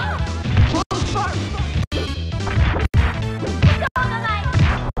 Close fire!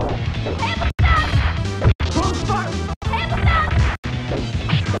 Close fire! Close fire!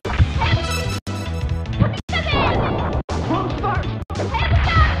 Close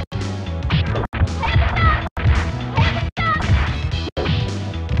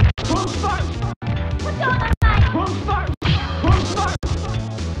fire! Close fire!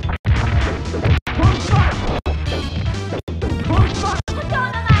 Close fire! Close fire! Close fire!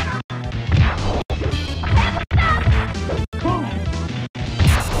 Close!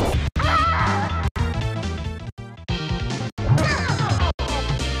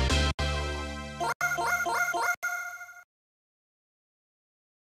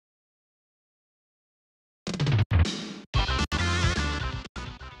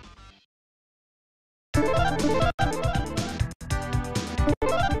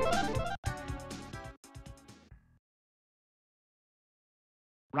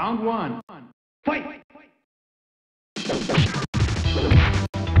 Round one. Fight!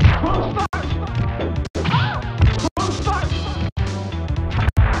 Close fire! Close fire! Close fire!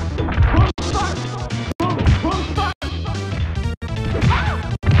 Close fire! Close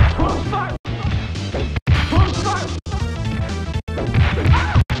fire! Close fire! Close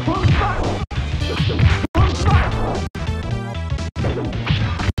fire! Close fire!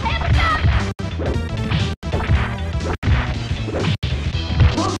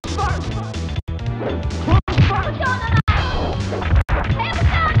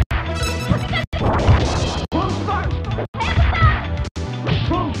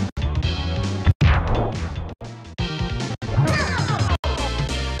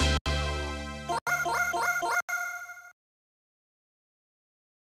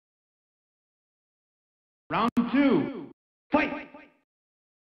 Round two. Fight!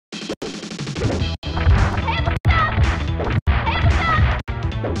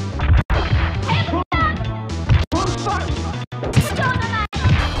 Close fire! Close fire! Close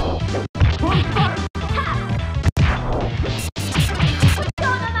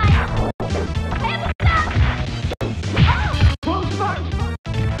fire!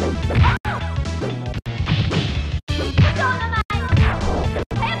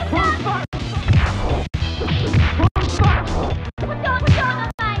 Close fire! Close fire!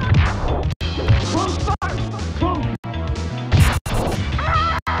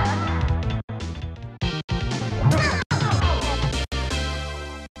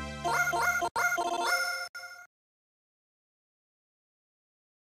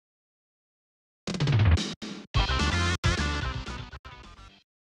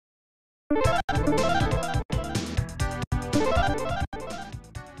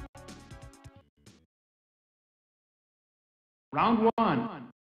 Round one.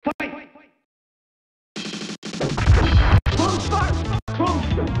 Fight!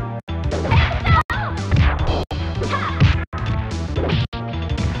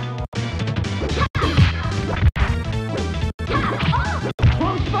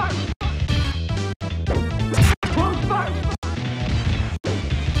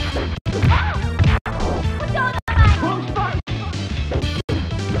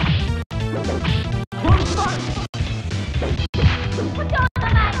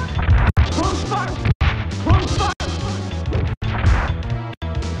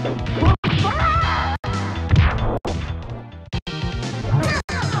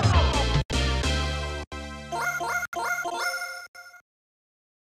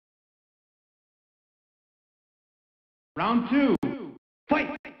 Round two.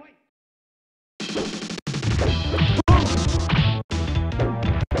 Fight!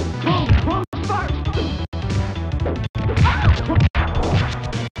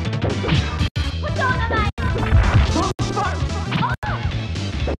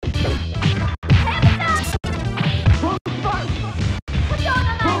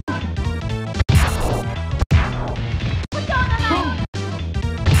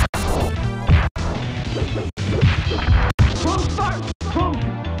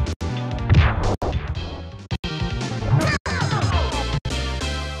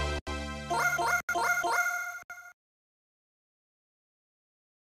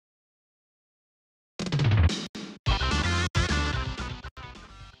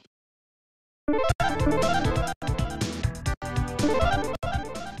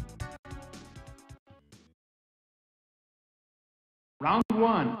 Round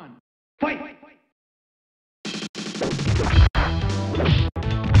one. Fight!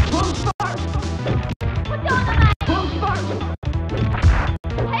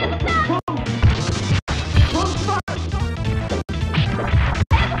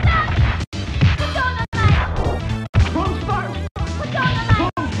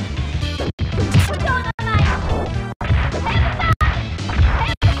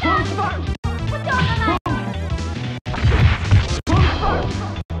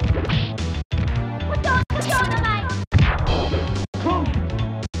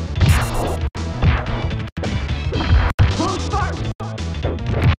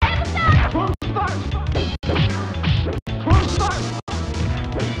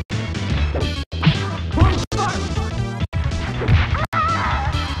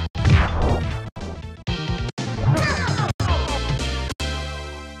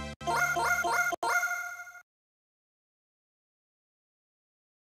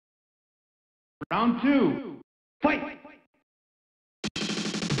 Round two. Fight!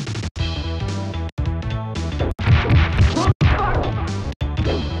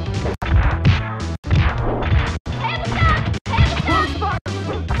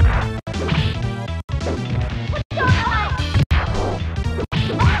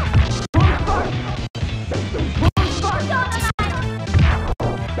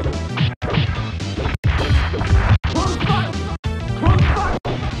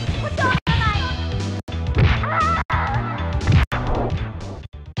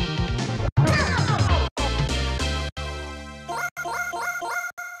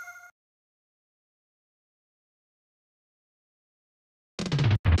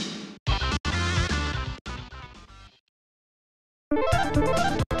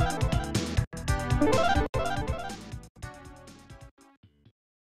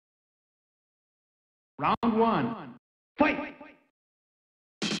 Round one. Fight!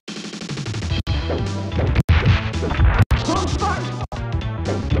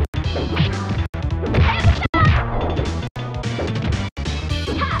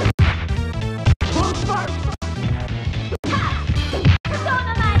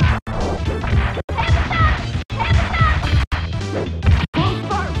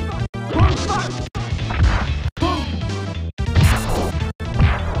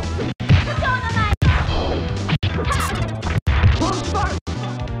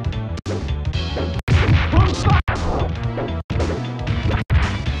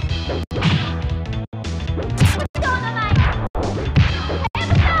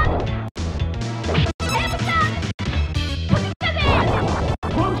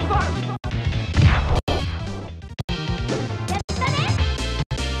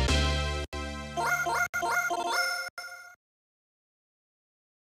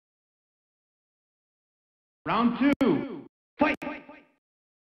 Round two. Fight!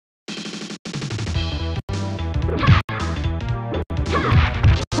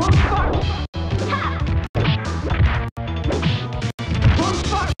 Round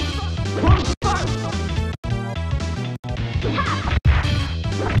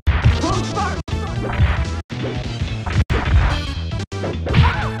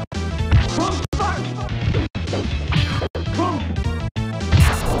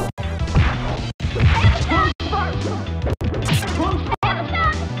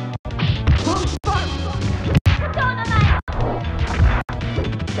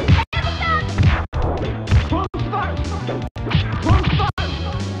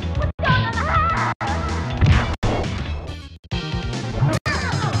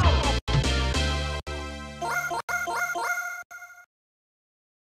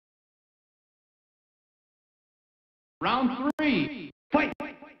Round 3. Fight!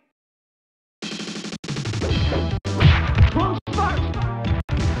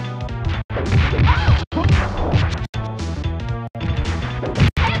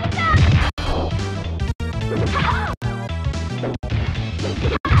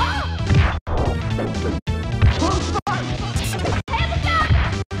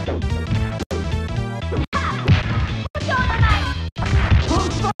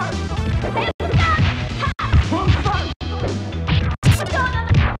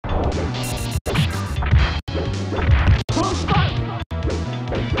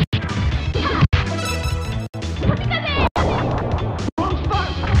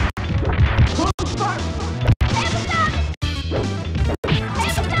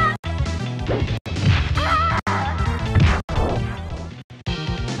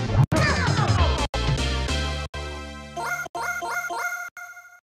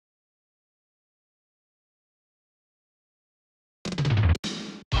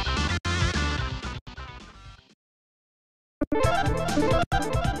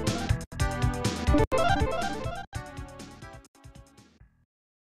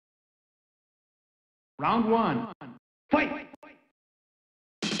 Round 1. Fight!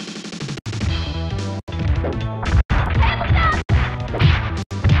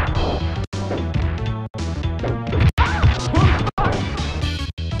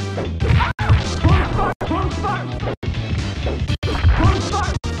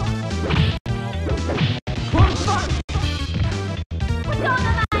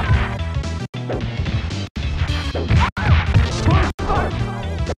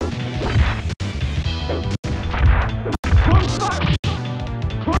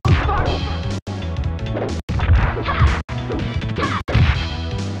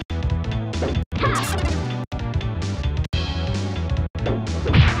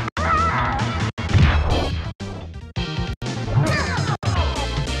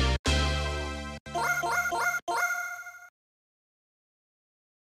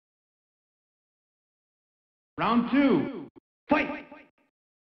 Round 2. Fight!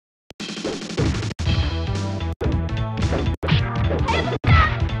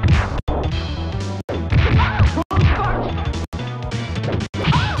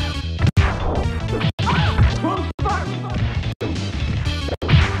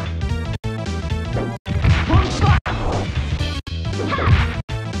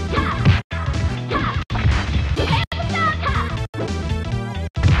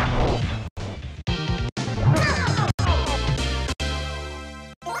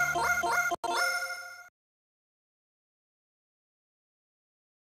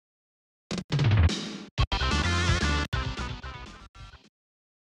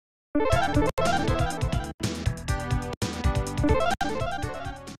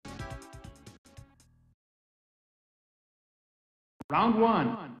 Round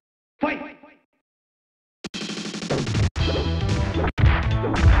 1. Fight!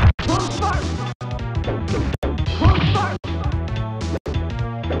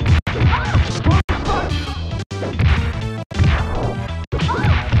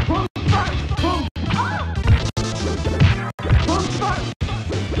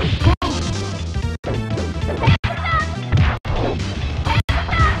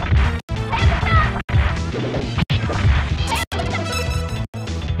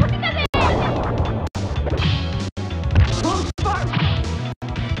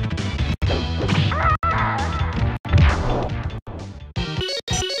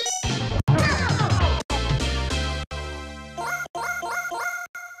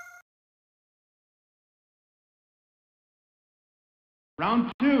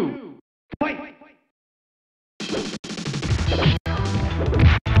 Round 2. Fight!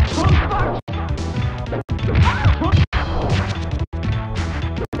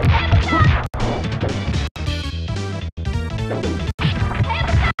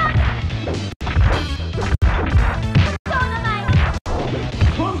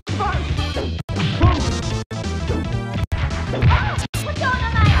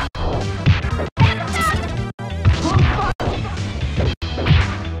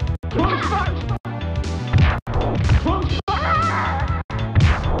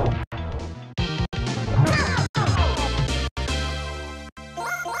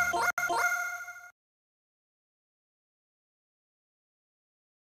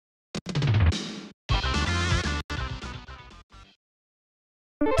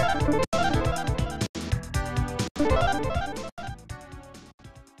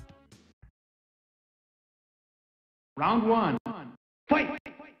 Round 1. Fight!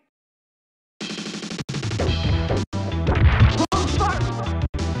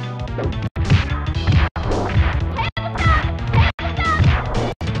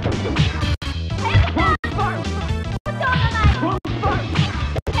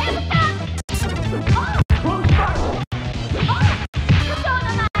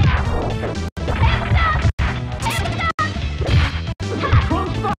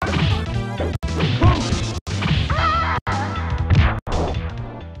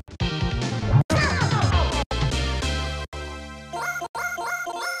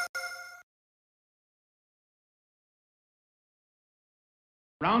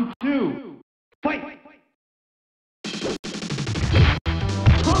 Round two. Fight!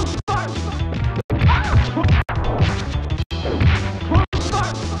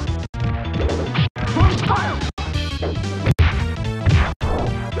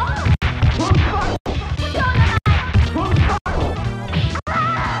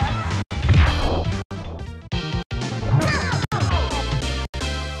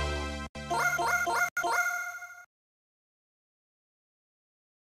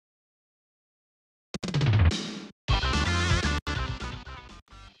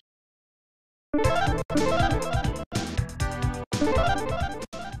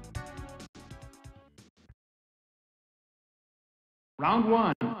 Round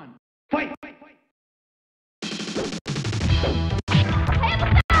one. Fight!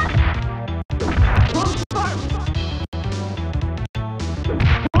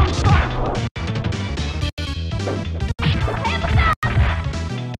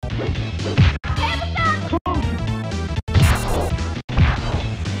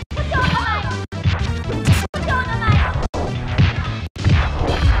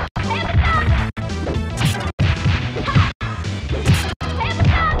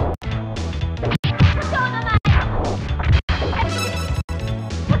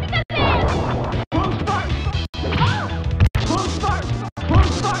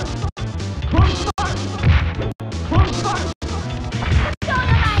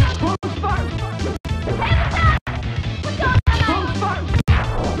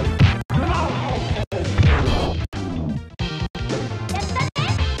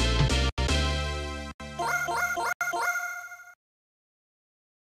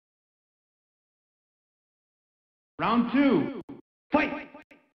 Round two. Fight!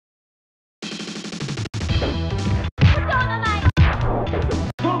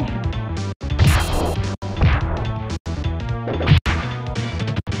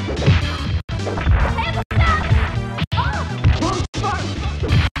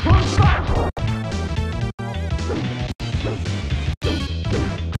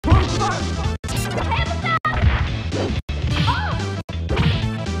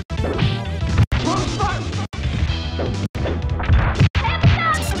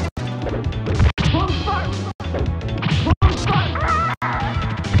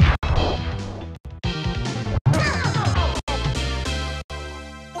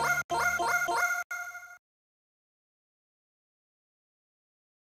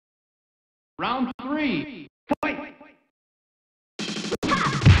 Round three. Fight!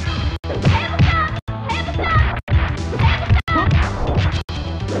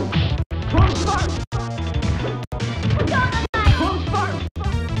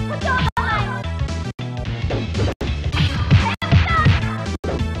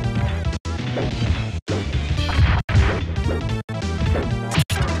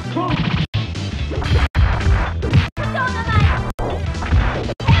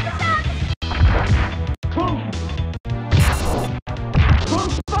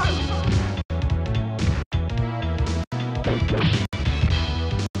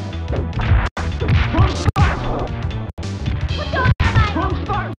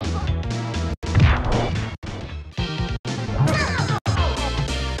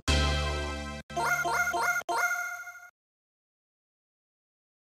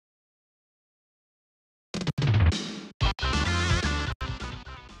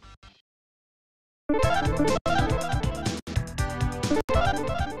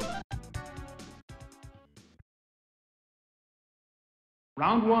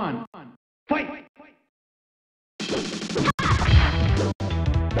 Round one. Fight!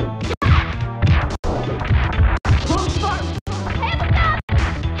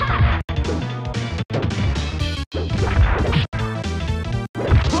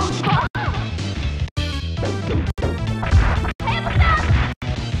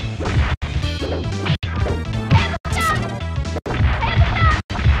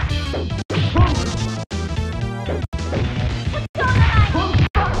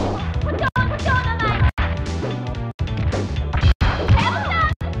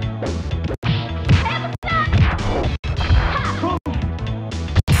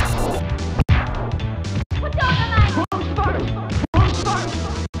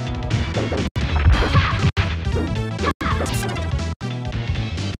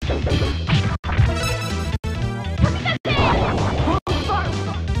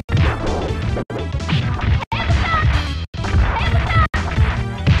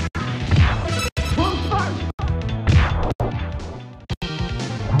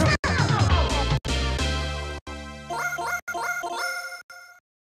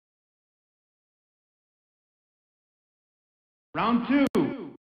 Round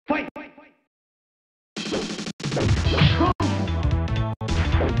two. Fight!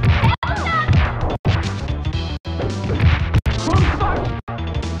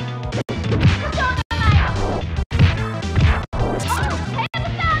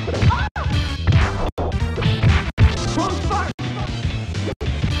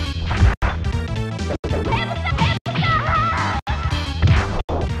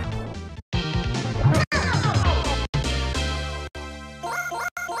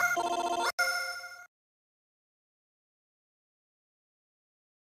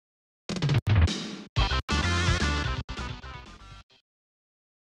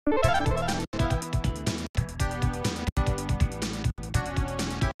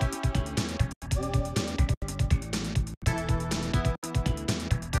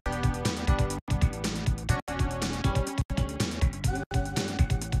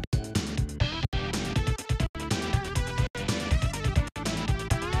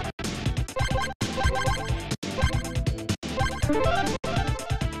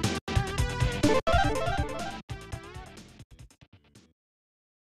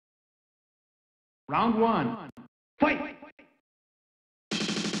 Round one. Fight!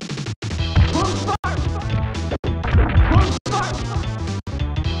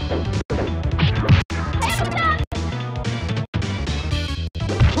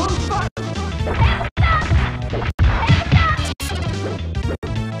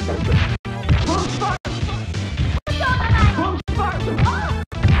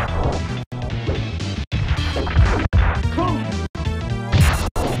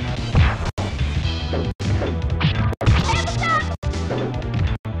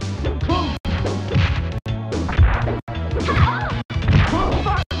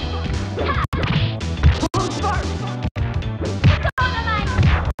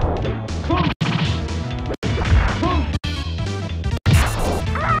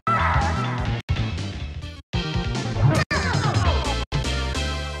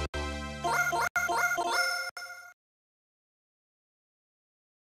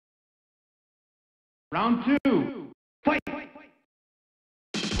 Round two. Fight!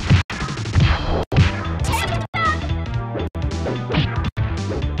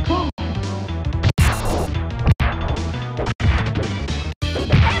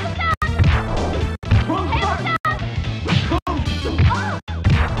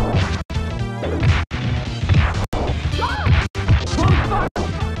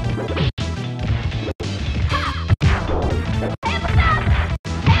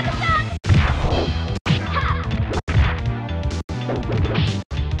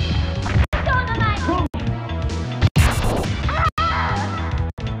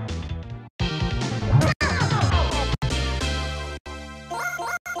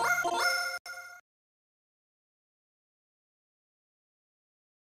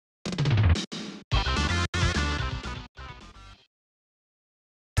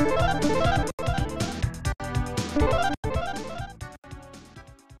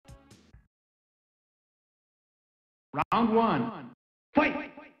 Round one.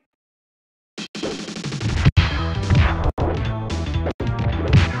 Fight!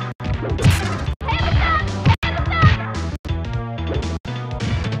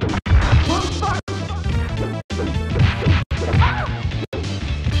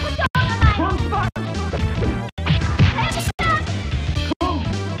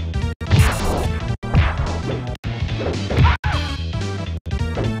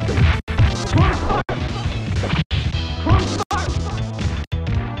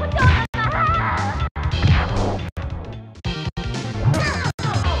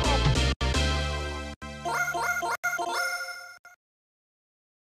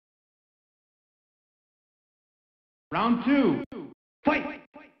 Round two. Fight!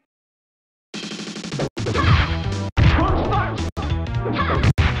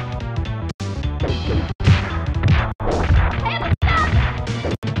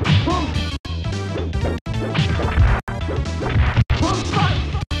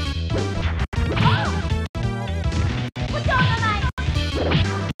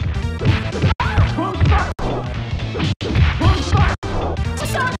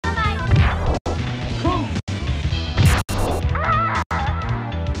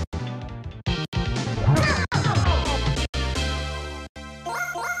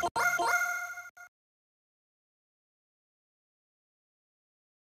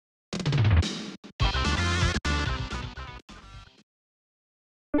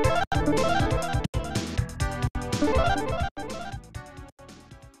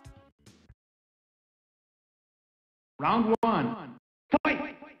 Round one.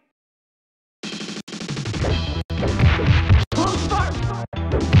 Fight! Close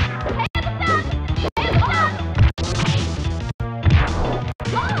start!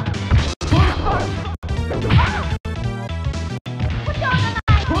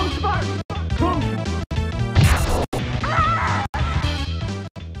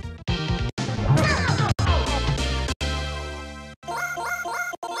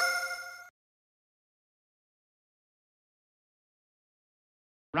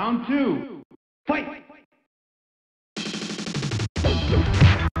 Round two. Fight!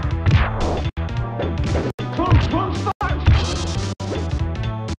 Strong start!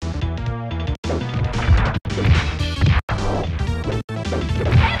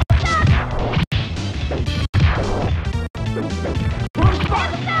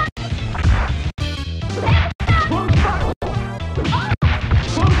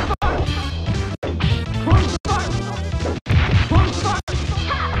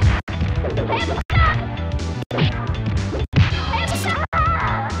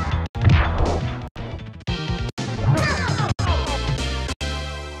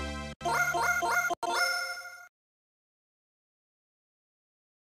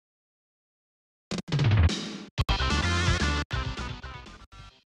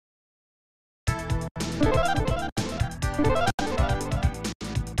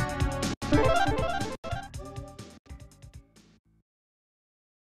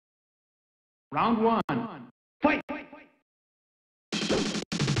 Round one. Fight!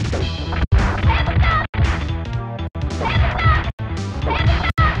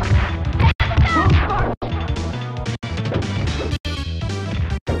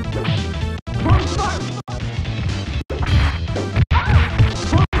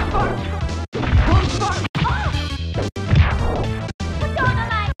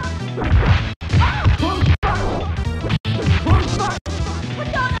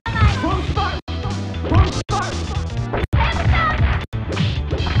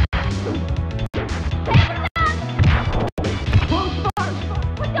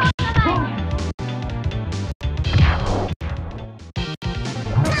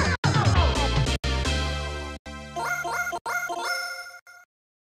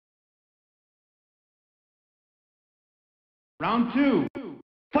 Round two.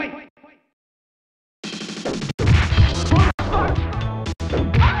 Fight!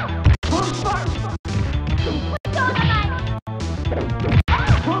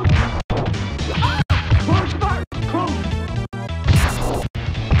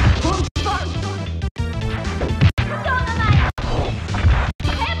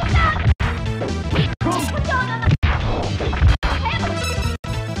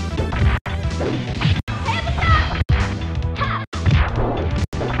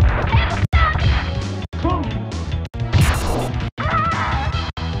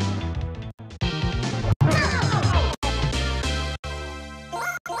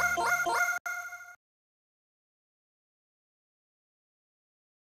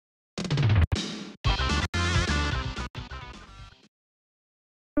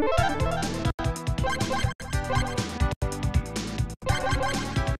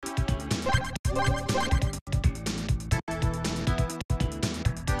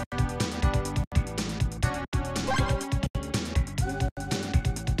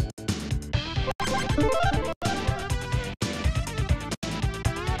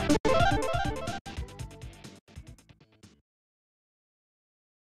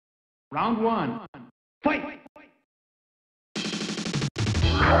 Round one. Fight!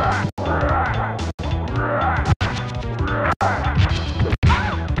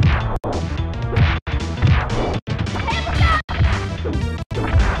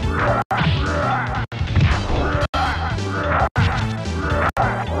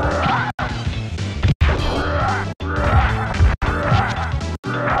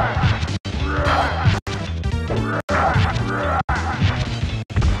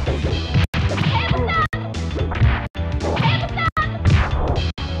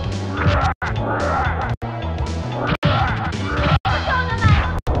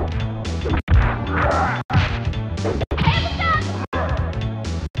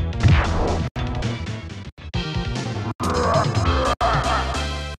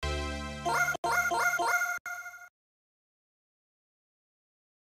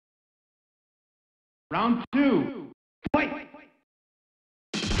 Round two. Fight!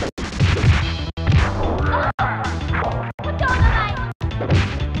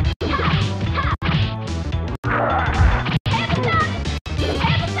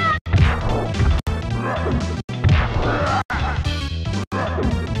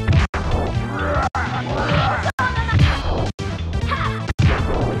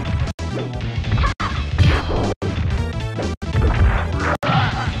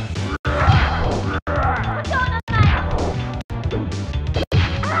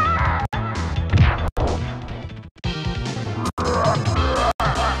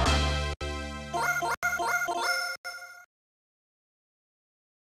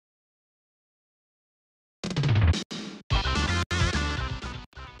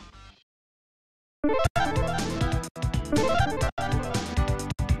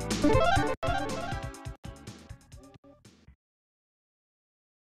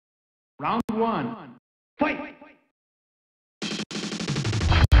 Round one. Fight!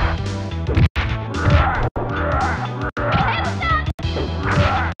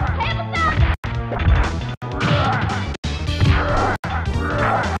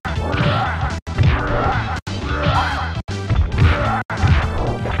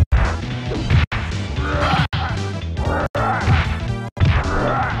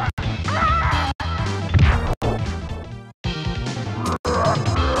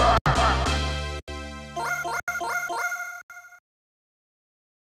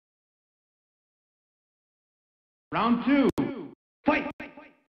 Round two. Fight!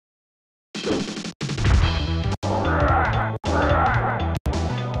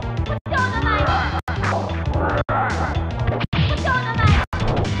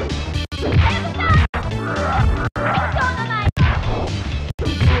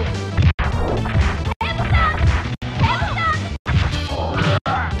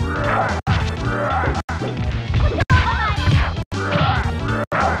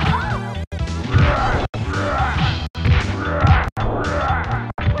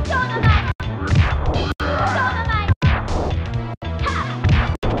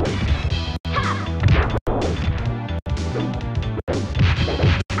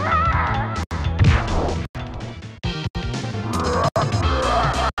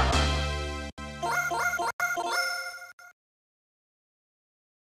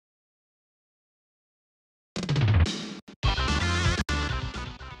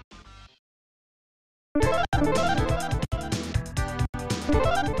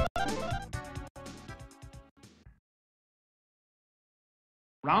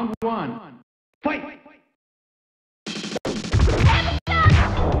 Round one. Fight!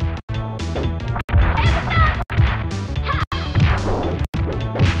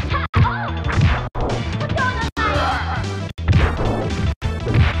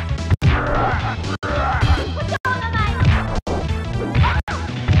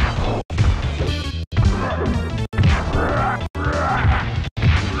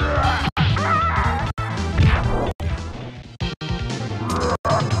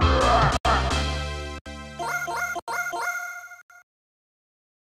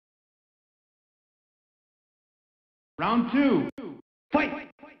 Round two.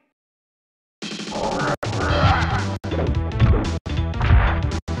 Fight!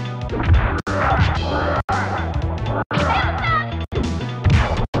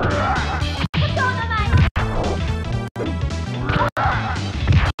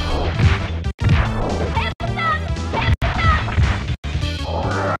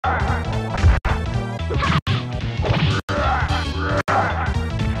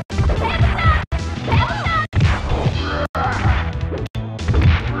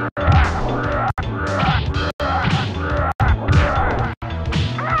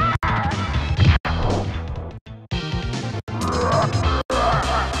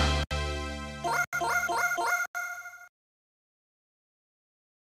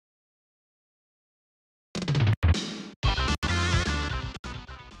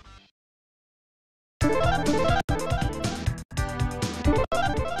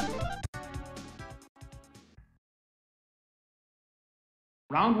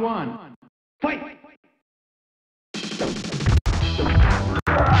 Round one. Fight!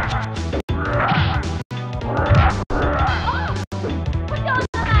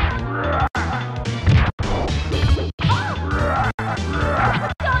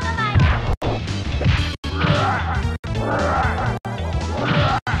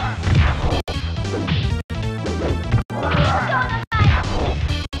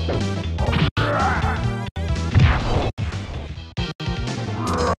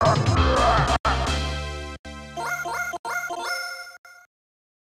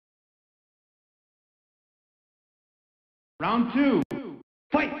 Round two.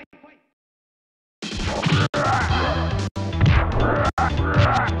 Fight!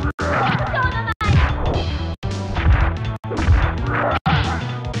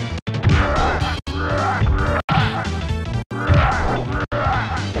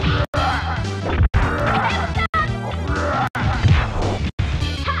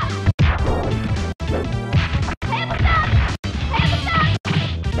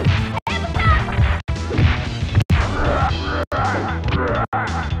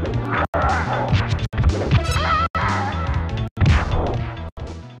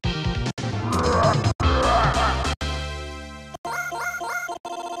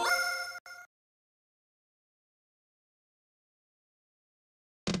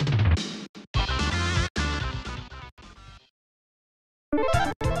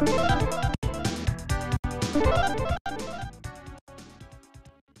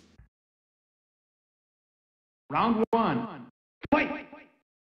 Round one. Fight!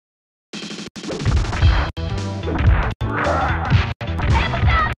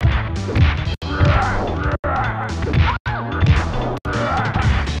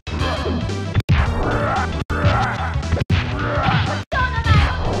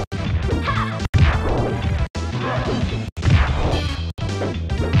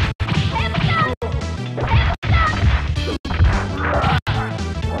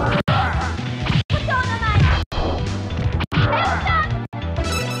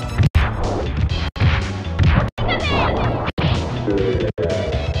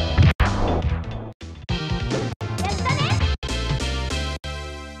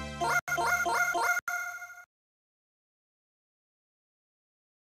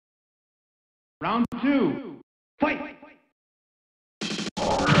 Round two. Fight!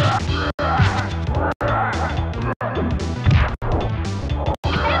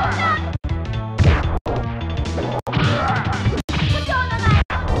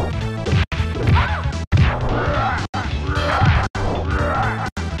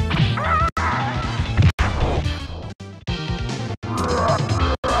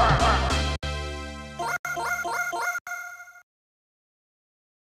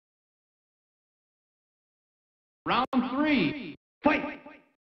 Round three. Fight!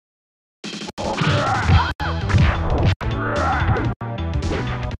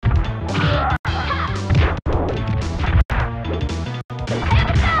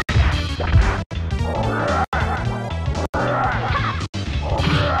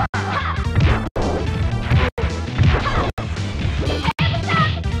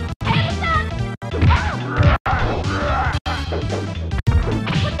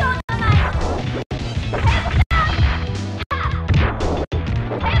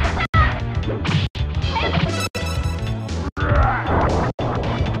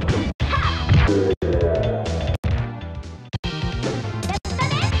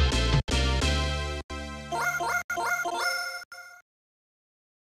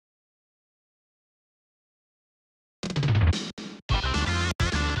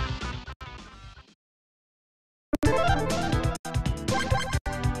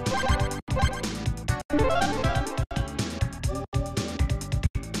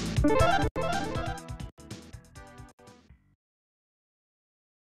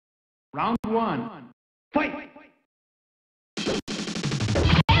 Round one. Fight!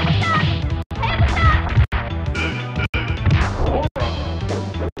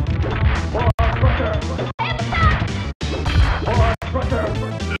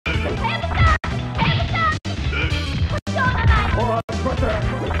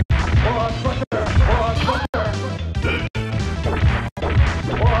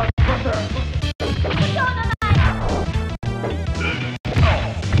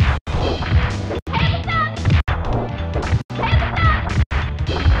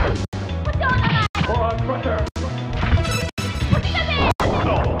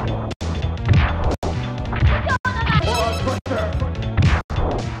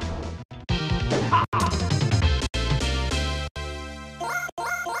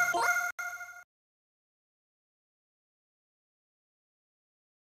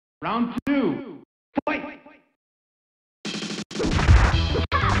 Round two. Fight!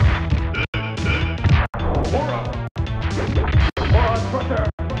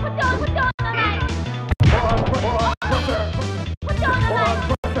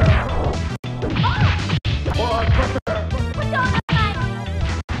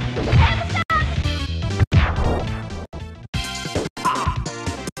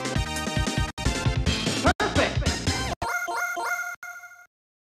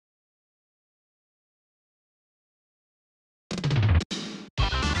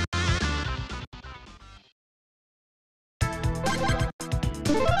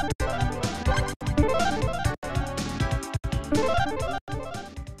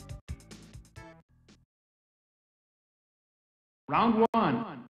 Round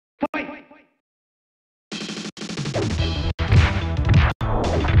one. Fight!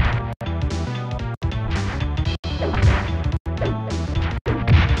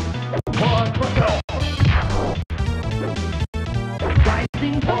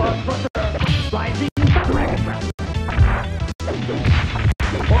 Rising Dragon Breath.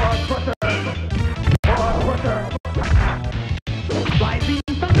 Rising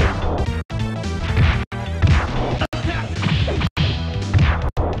Thunder.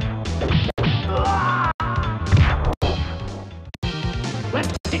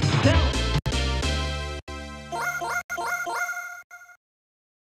 Let's excel.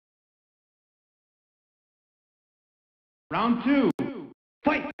 Round two.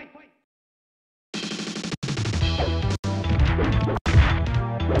 Fight!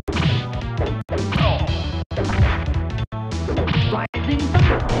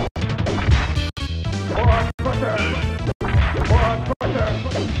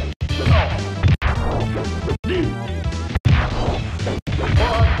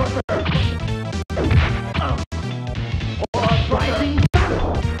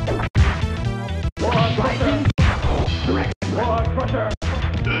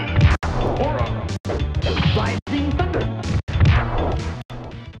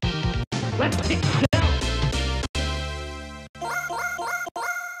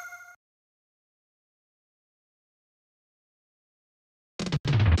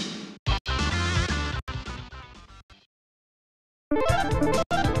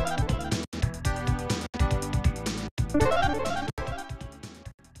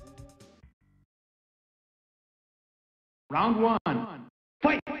 Round one.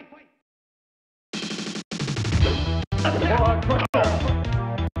 Fight!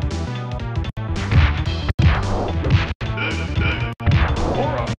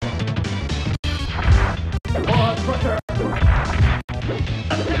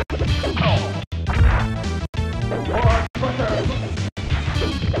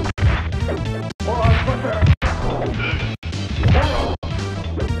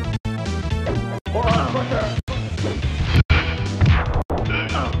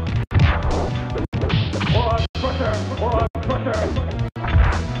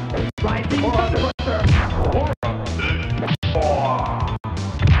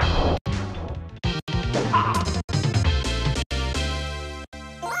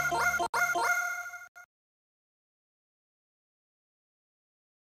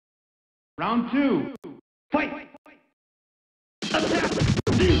 Round two. Fight! Attack!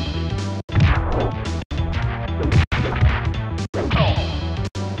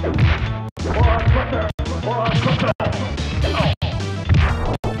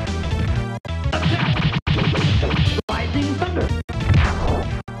 Rising thunder.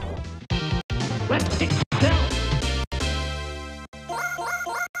 Let's excel.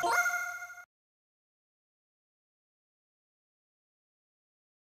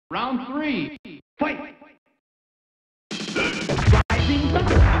 Round three. Fight! Rising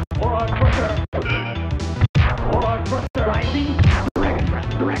thunder. Rising dragon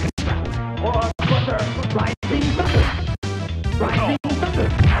breath. Rising thunder. Rising thunder.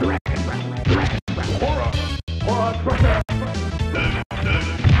 Dragon breath.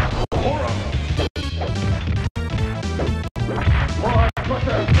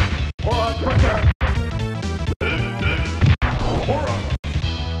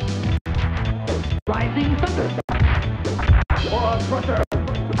 Rising thunder.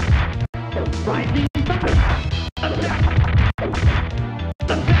 Rising thunder. Attack! Attack!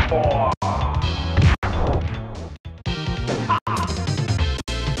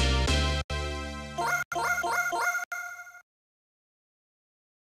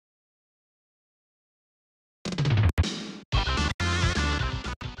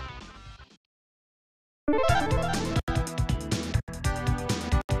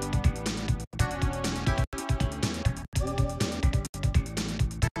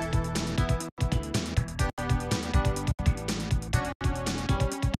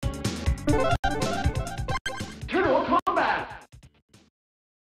 General combat!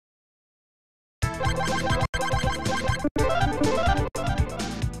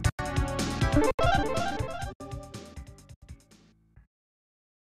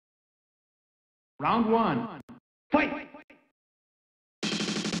 Round one. Fight!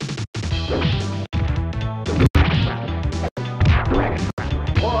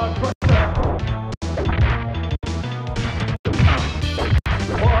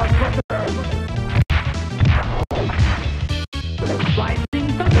 Rising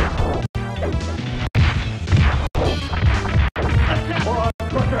thunder.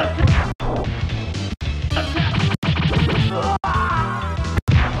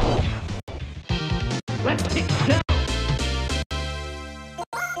 Let's excel.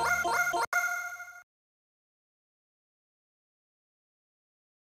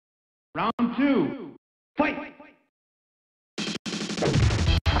 Round two. Fight!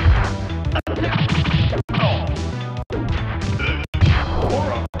 Attack!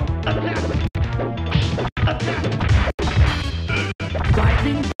 Attack!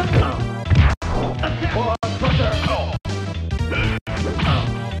 Rising thunder. Attack! Attack!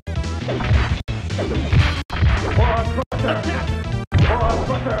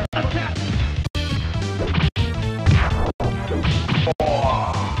 Attack!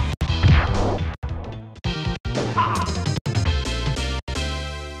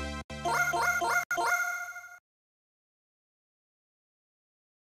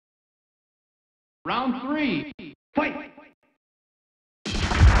 Round three. Fight!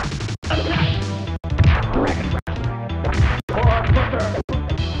 Attack! Dragon breath.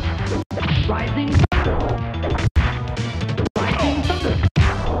 Rising thunder. Rising thunder.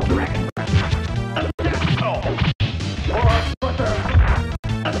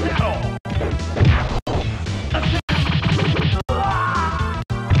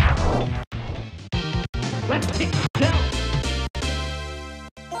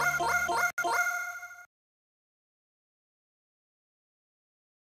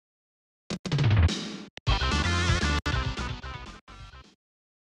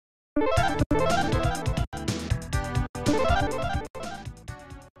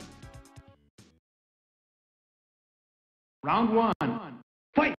 Round one.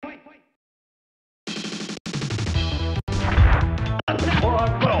 Fight!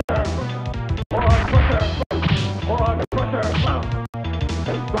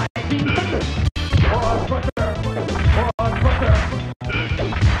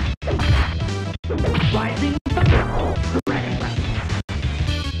 Rising thunder, dragon breath.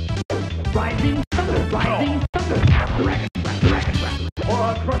 Rising thunder, dragon breath.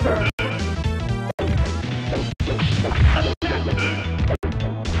 Crusher.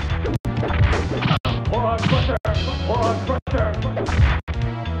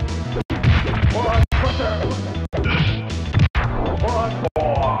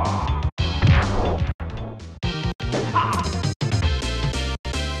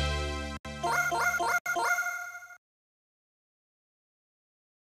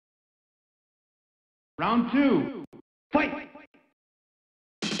 Round two. Fight!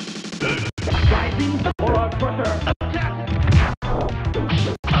 Rising thunder, Crusher.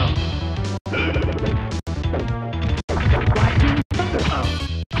 rising thunder.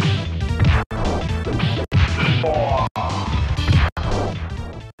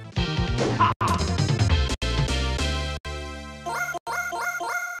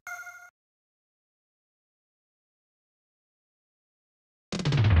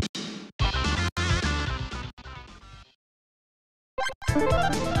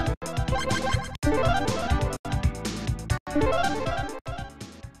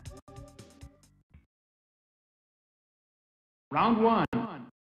 Round one.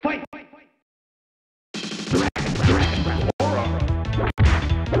 Fight! Dragon breath.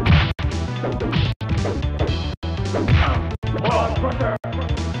 Crusher.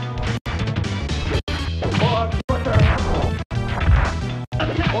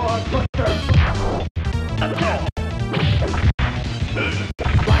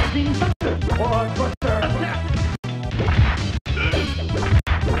 Rising thunder, rising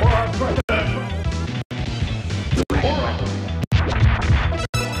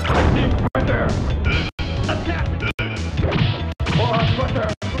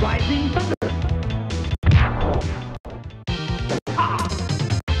thunder.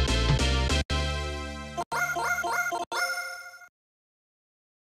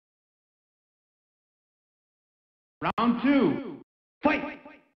 Round two. Fight!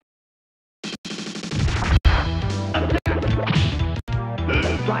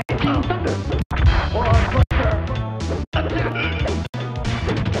 Rising thunder, rising thunder.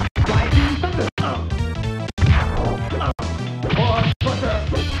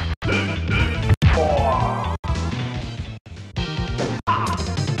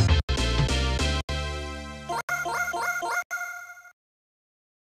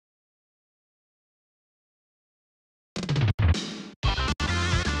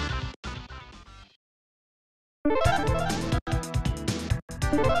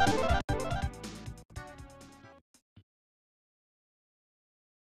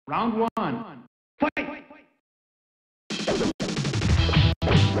 Round one. Fight!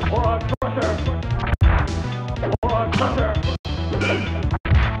 Rising thunder, rising thunder.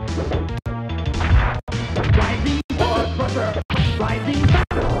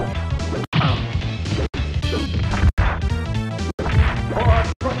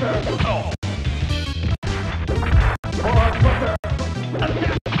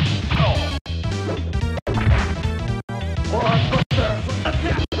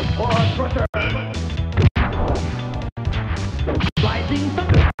 Rising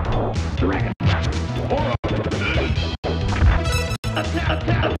thunder, dragon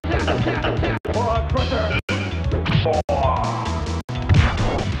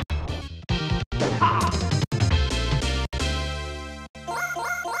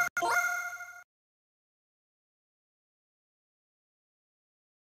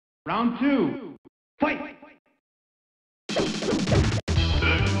Round two. fight!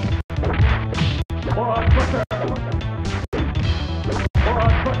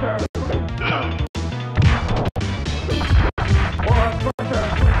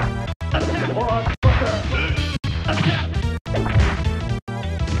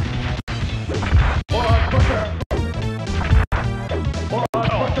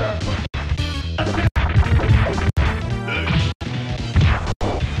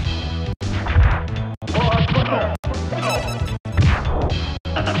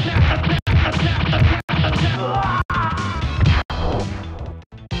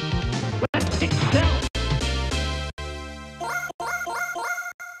 Let's excel!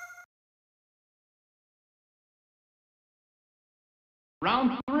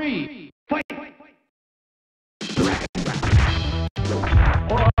 Round three. Fight!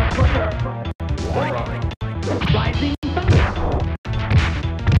 Rising thunder,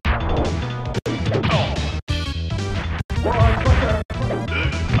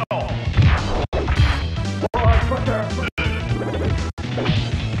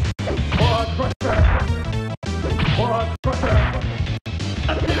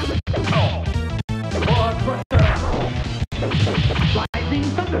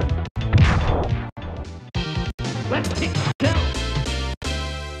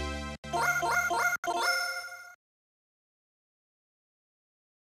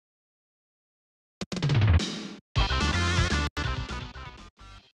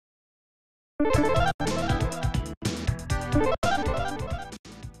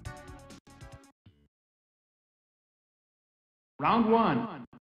 Round one.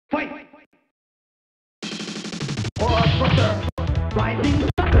 Fight! Or crusher! Rising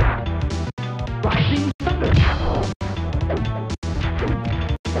thunder! Rising thunder!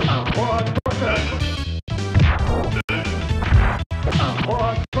 Or crusher!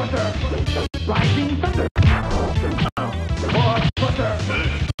 Or crusher! Rising thunder! Or crusher!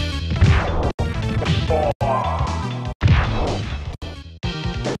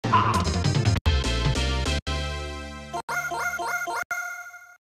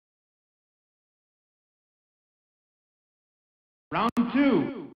 Round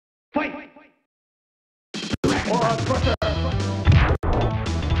two. Fight! Or crusher!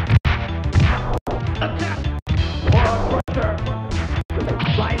 Attack! Or crusher!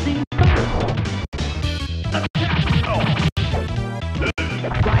 Rising thunder! Attack!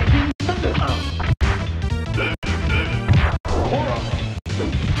 Rising thunder! Aura!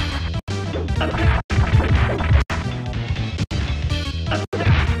 Attack!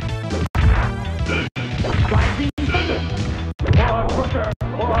 Attack! Rising thunder! Or crusher!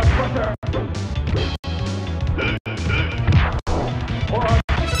 Or crusher! Or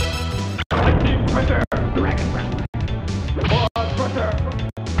lightning pressure! Dragon breath! Or crusher!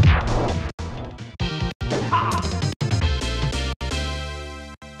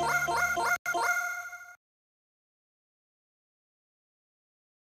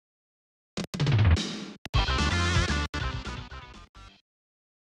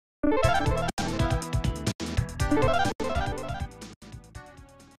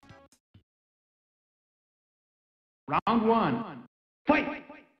 Round one. Fight!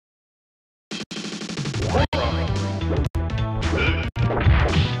 Or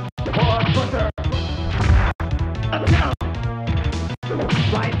crusher! Attack!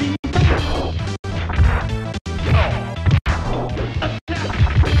 Rising thunder! Attack!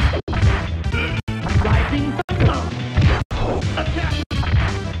 Rising thunder! Attack!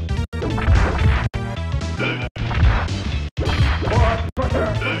 Or crusher!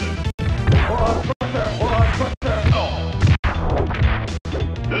 Or crusher! Or crusher!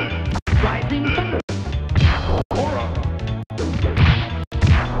 Rising thunder! Aura!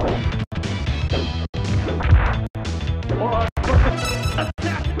 Or crusher!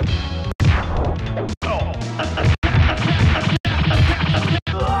 Attack!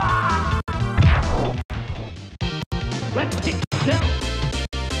 Let's take it down!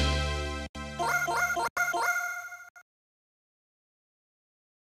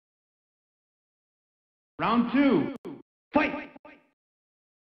 Round two. Fight!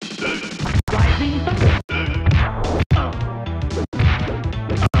 Rising thunder!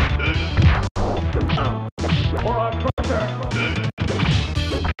 Or crusher!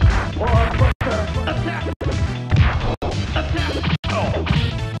 Or crusher! Attack! Attack!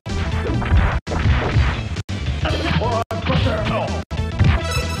 Attack! Or crusher!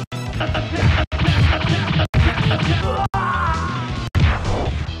 Attack! Attack!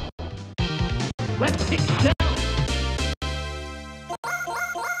 Let's take it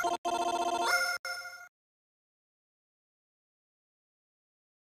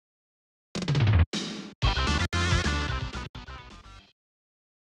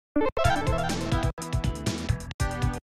down!